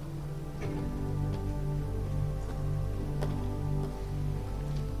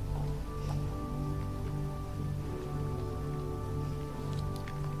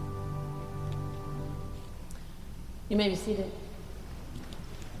 You may be seated.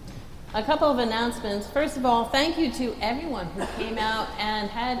 A couple of announcements. First of all, thank you to everyone who came out and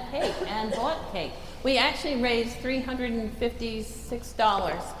had cake and bought cake. We actually raised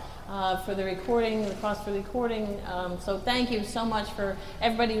 $356 for the recording, the cost for the recording. So thank you so much for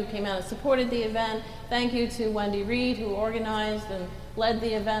everybody who came out and supported the event. Thank you to Wendy Reed, who organized and led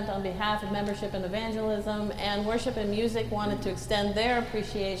the event on behalf of membership and evangelism, and Worship and Music wanted to extend their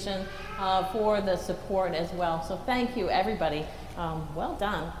appreciation for the support as well. So thank you, everybody. Well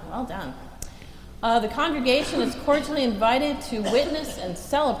done, well done. The congregation is cordially invited to witness and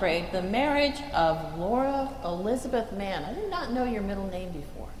celebrate the marriage of Laura Elizabeth Mann. I did not know your middle name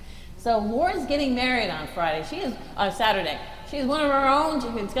before. So Laura's getting married on Friday. She is on Saturday. She's one of our own.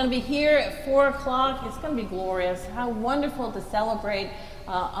 It's going to be here at 4 o'clock. It's going to be glorious. How wonderful to celebrate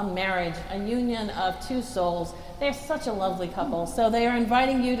a marriage, a union of two souls. They're such a lovely couple. So they are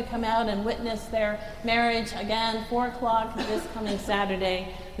inviting you to come out and witness their marriage again, 4 o'clock this coming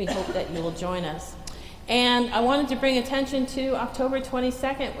Saturday. We hope that you will join us. And I wanted to bring attention to October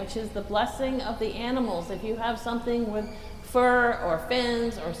 22nd, which is the blessing of the animals. If you have something with fur or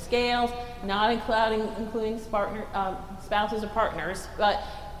fins or scales, not including spouses or partners, but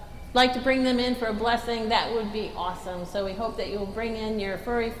like to bring them in for a blessing, that would be awesome. So we hope that you'll bring in your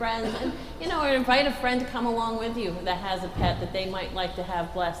furry friends and, or invite a friend to come along with you that has a pet that they might like to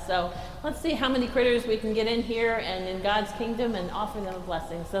have blessed. So let's see how many critters we can get in here and in God's kingdom and offer them a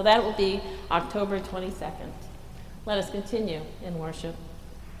blessing. So that will be October 22nd. Let us continue in worship.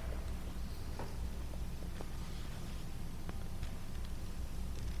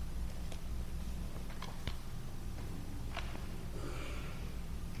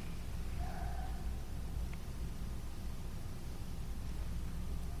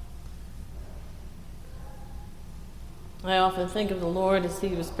 I often think of the Lord as he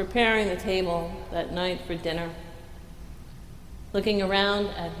was preparing the table that night for dinner, looking around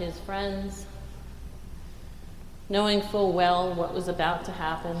at his friends, knowing full well what was about to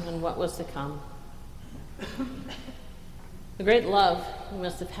happen and what was to come. The great love he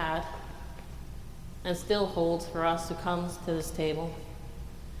must have had and still holds for us who comes to this table.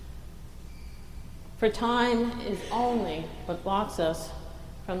 For time is only what blocks us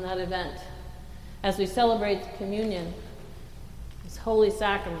from that event. As we celebrate communion, this holy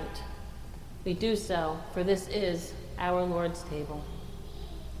sacrament, we do so, for this is our Lord's table.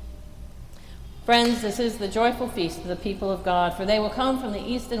 Friends, this is the joyful feast of the people of God, for they will come from the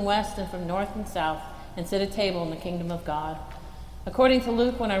east and west and from north and south and sit at table in the kingdom of God. According to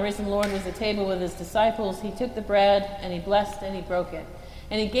Luke, when our risen Lord was at table with his disciples, he took the bread and he blessed and he broke it.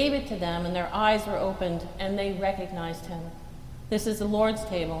 And he gave it to them, and their eyes were opened and they recognized him. This is the Lord's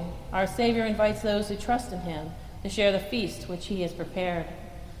table. Our Savior invites those who trust in him to share the feast which he has prepared.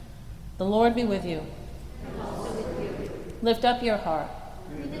 The Lord be with you. And also with you. Lift up your heart.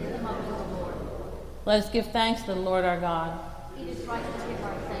 We lift them up to the Lord. Let us give thanks to the Lord our God. It is right to give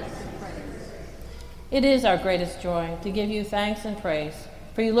our thanks and praise. It is our greatest joy to give you thanks and praise,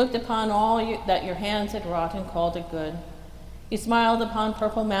 for you looked upon all that your hands had wrought and called it good. You smiled upon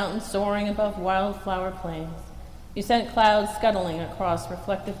purple mountains soaring above wildflower plains. You sent clouds scuttling across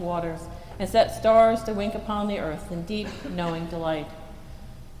reflective waters, and set stars to wink upon the earth in deep, knowing delight.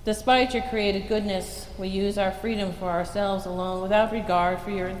 Despite your created goodness, we use our freedom for ourselves alone without regard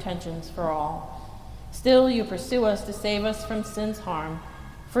for your intentions for all. Still, you pursue us to save us from sin's harm,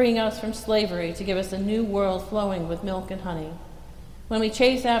 freeing us from slavery to give us a new world flowing with milk and honey. When we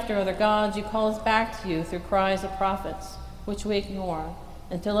chase after other gods, you call us back to you through cries of prophets, which we ignore,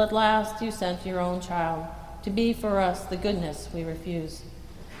 until at last you sent your own child to be for us the goodness we refuse.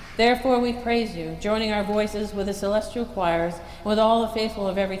 Therefore we praise you, joining our voices with the celestial choirs and with all the faithful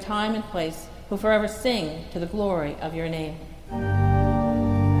of every time and place, who forever sing to the glory of your name.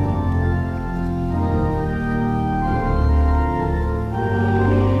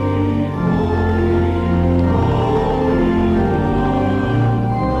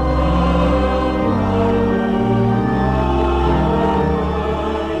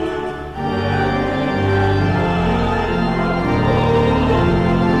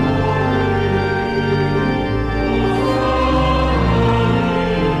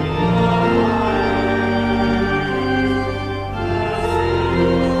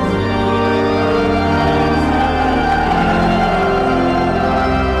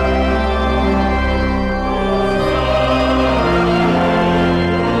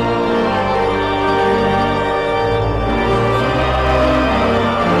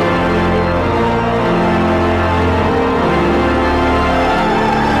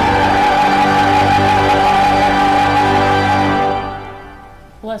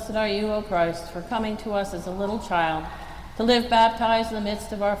 Blessed are you, O Christ, for coming to us as a little child, to live baptized in the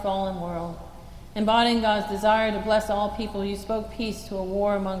midst of our fallen world. Embodying God's desire to bless all people, you spoke peace to a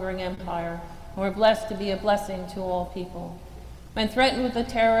war-mongering empire, and were blessed to be a blessing to all people. When threatened with the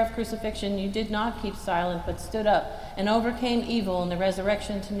terror of crucifixion, you did not keep silent, but stood up and overcame evil in the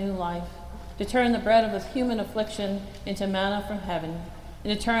resurrection to new life, to turn the bread of this human affliction into manna from heaven,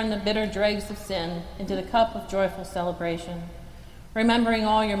 and to turn the bitter dregs of sin into the cup of joyful celebration. Remembering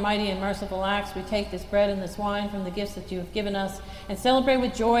all your mighty and merciful acts, we take this bread and this wine from the gifts that you have given us and celebrate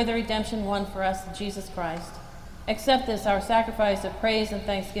with joy the redemption won for us in Jesus Christ. Accept this, our sacrifice of praise and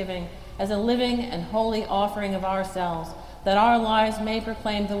thanksgiving, as a living and holy offering of ourselves, that our lives may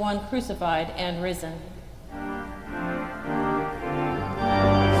proclaim the one crucified and risen.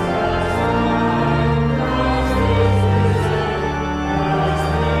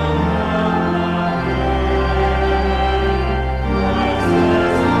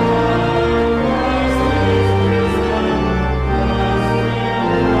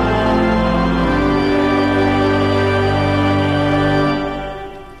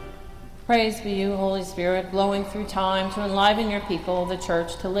 Praise be you, Holy Spirit, blowing through time to enliven your people, the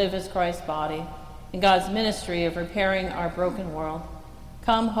church, to live as Christ's body, in God's ministry of repairing our broken world.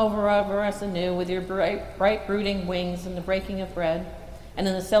 Come, hover over us anew with your bright brooding wings in the breaking of bread and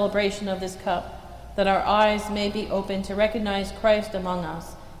in the celebration of this cup, that our eyes may be open to recognize Christ among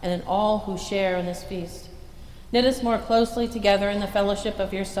us and in all who share in this feast. Knit us more closely together in the fellowship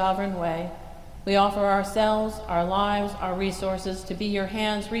of your sovereign way. We offer ourselves, our lives, our resources to be your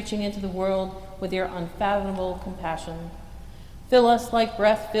hands reaching into the world with your unfathomable compassion. Fill us like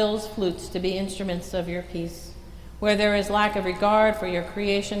breath fills flutes to be instruments of your peace. Where there is lack of regard for your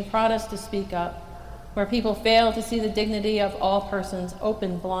creation, prod us to speak up. Where people fail to see the dignity of all persons,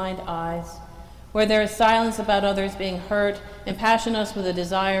 open blind eyes. Where there is silence about others being hurt, impassion us with a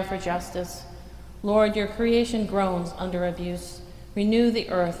desire for justice. Lord, your creation groans under abuse. Renew the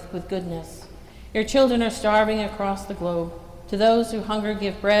earth with goodness. Your children are starving across the globe. To those who hunger,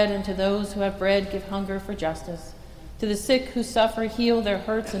 give bread, and to those who have bread, give hunger for justice. To the sick who suffer, heal their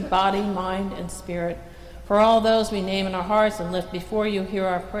hurts in body, mind, and spirit. For all those we name in our hearts and lift before you, hear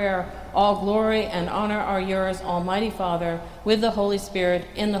our prayer. All glory and honor are yours, Almighty Father, with the Holy Spirit,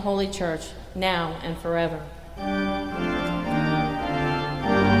 in the Holy Church, now and forever.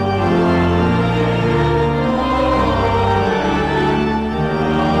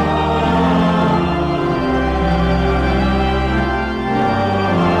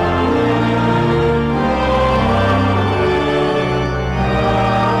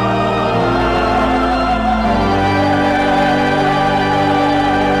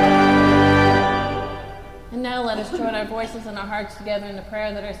 Voices and our hearts together in the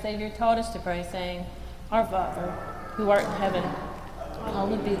prayer that our Savior taught us to pray, saying, Our Father, who art in heaven,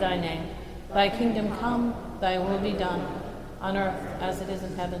 hallowed be thy name. Thy kingdom come, thy will be done, on earth as it is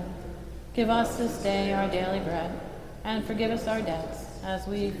in heaven. Give us this day our daily bread, and forgive us our debts, as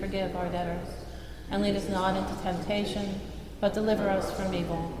we forgive our debtors. And lead us not into temptation, but deliver us from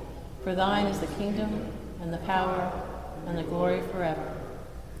evil. For thine is the kingdom, and the power, and the glory forever.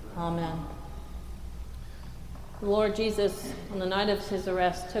 Amen. The Lord Jesus, on the night of his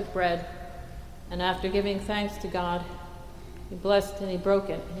arrest, took bread, and after giving thanks to God, he blessed and he broke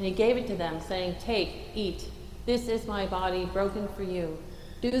it, and he gave it to them, saying, "Take, eat. This is my body broken for you.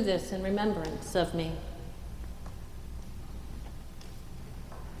 Do this in remembrance of me."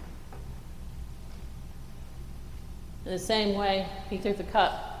 In the same way, he took the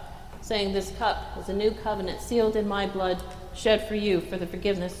cup, saying, "This cup is a new covenant sealed in my blood, shed for you for the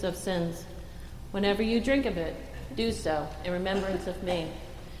forgiveness of sins. Whenever you drink of it, do so in remembrance of me."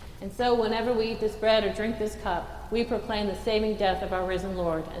 And so whenever we eat this bread or drink this cup, we proclaim the saving death of our risen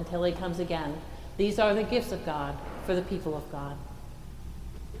Lord until he comes again. These are the gifts of God for the people of God.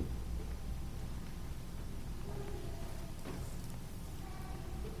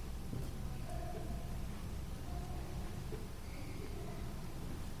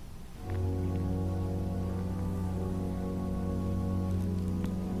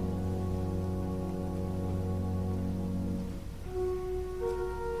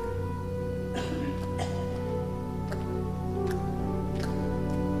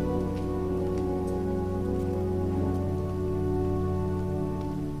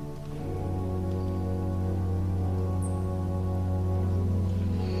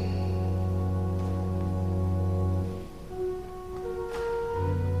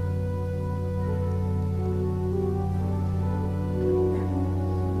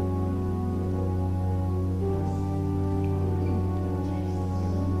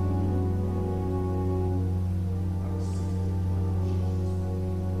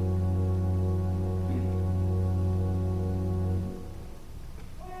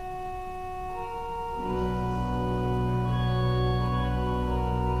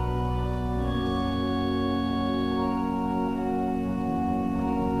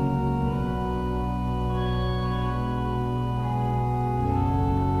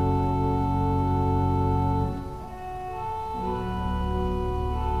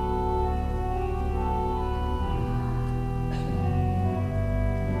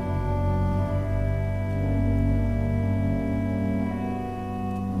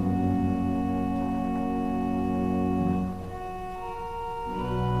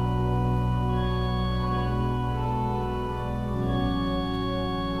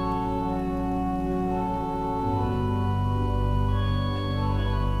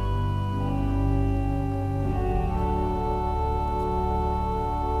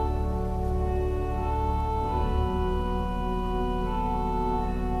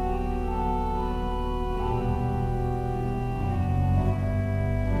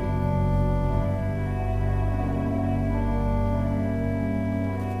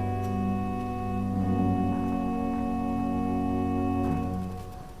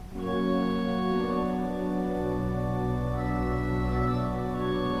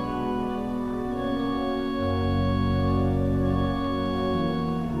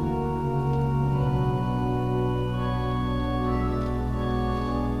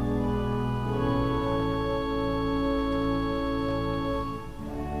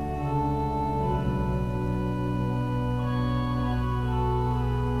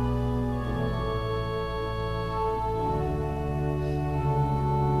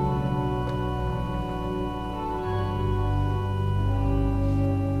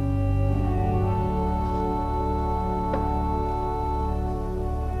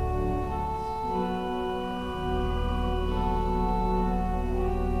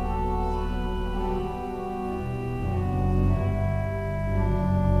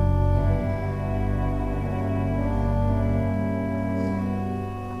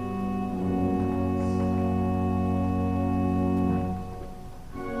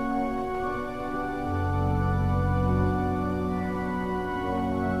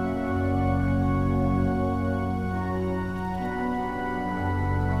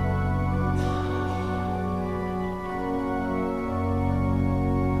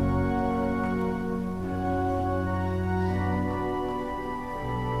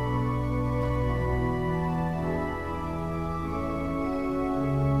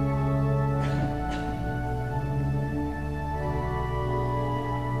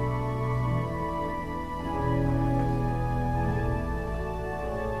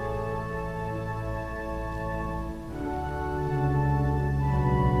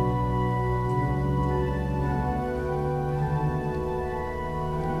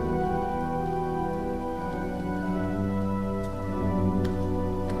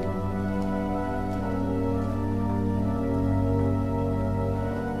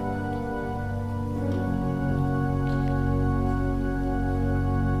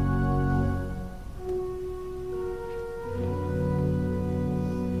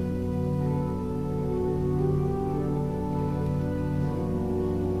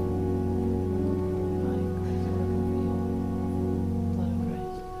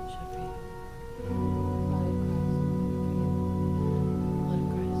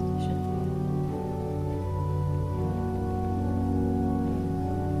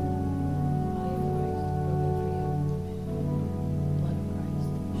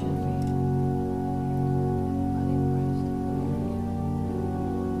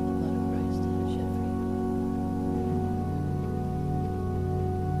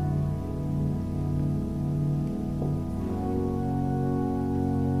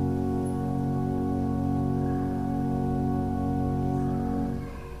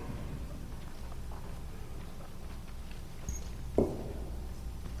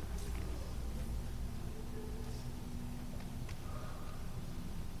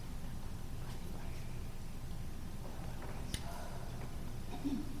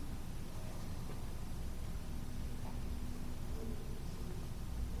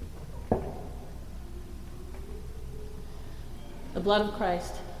 blood of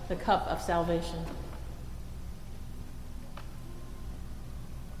Christ, the cup of salvation.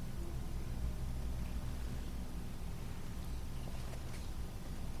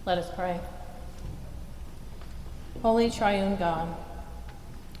 Let us pray. Holy Triune God,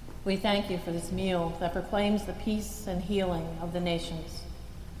 we thank you for this meal that proclaims the peace and healing of the nations.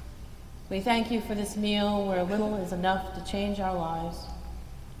 We thank you for this meal where little is enough to change our lives,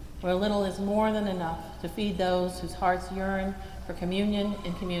 where little is more than enough to feed those whose hearts yearn for communion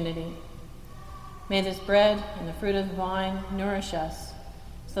and community. May this bread and the fruit of the vine nourish us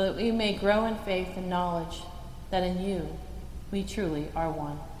so that we may grow in faith and knowledge that in you we truly are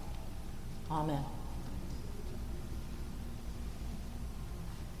one. Amen.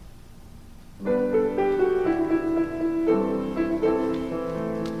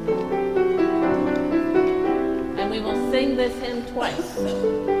 And we will sing this hymn twice.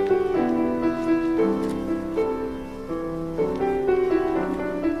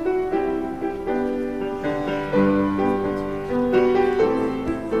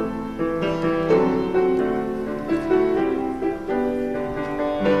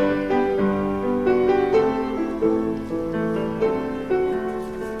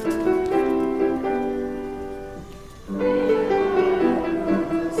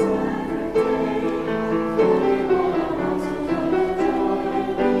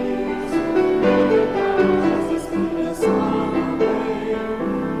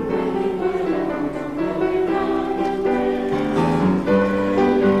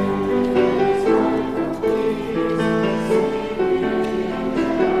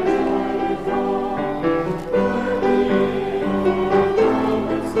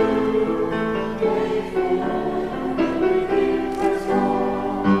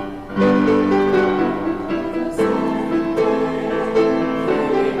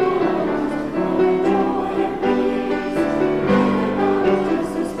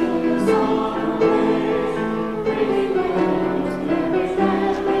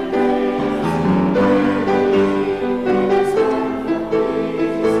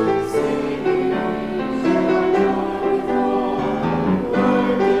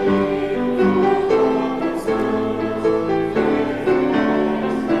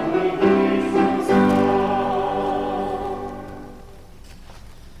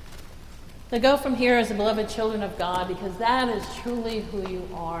 To go from here as the beloved children of God, because that is truly who you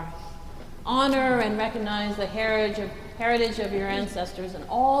are. Honor and recognize the heritage of your ancestors and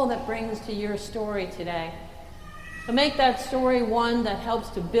all that brings to your story today. But make that story one that helps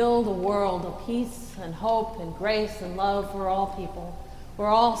to build a world of peace and hope and grace and love for all people, where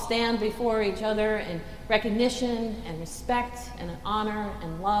all stand before each other in recognition and respect and honor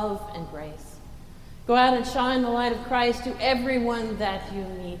and love and grace. Go out and shine the light of Christ to everyone that you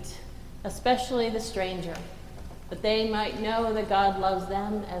meet, especially the stranger, that they might know that God loves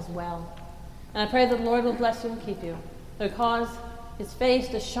them as well. And I pray that the Lord will bless you and keep you, to cause his face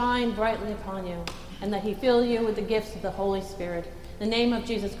to shine brightly upon you, and that he fill you with the gifts of the Holy Spirit. In the name of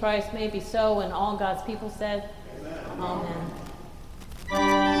Jesus Christ, may it be so, and all God's people said, Amen. Amen.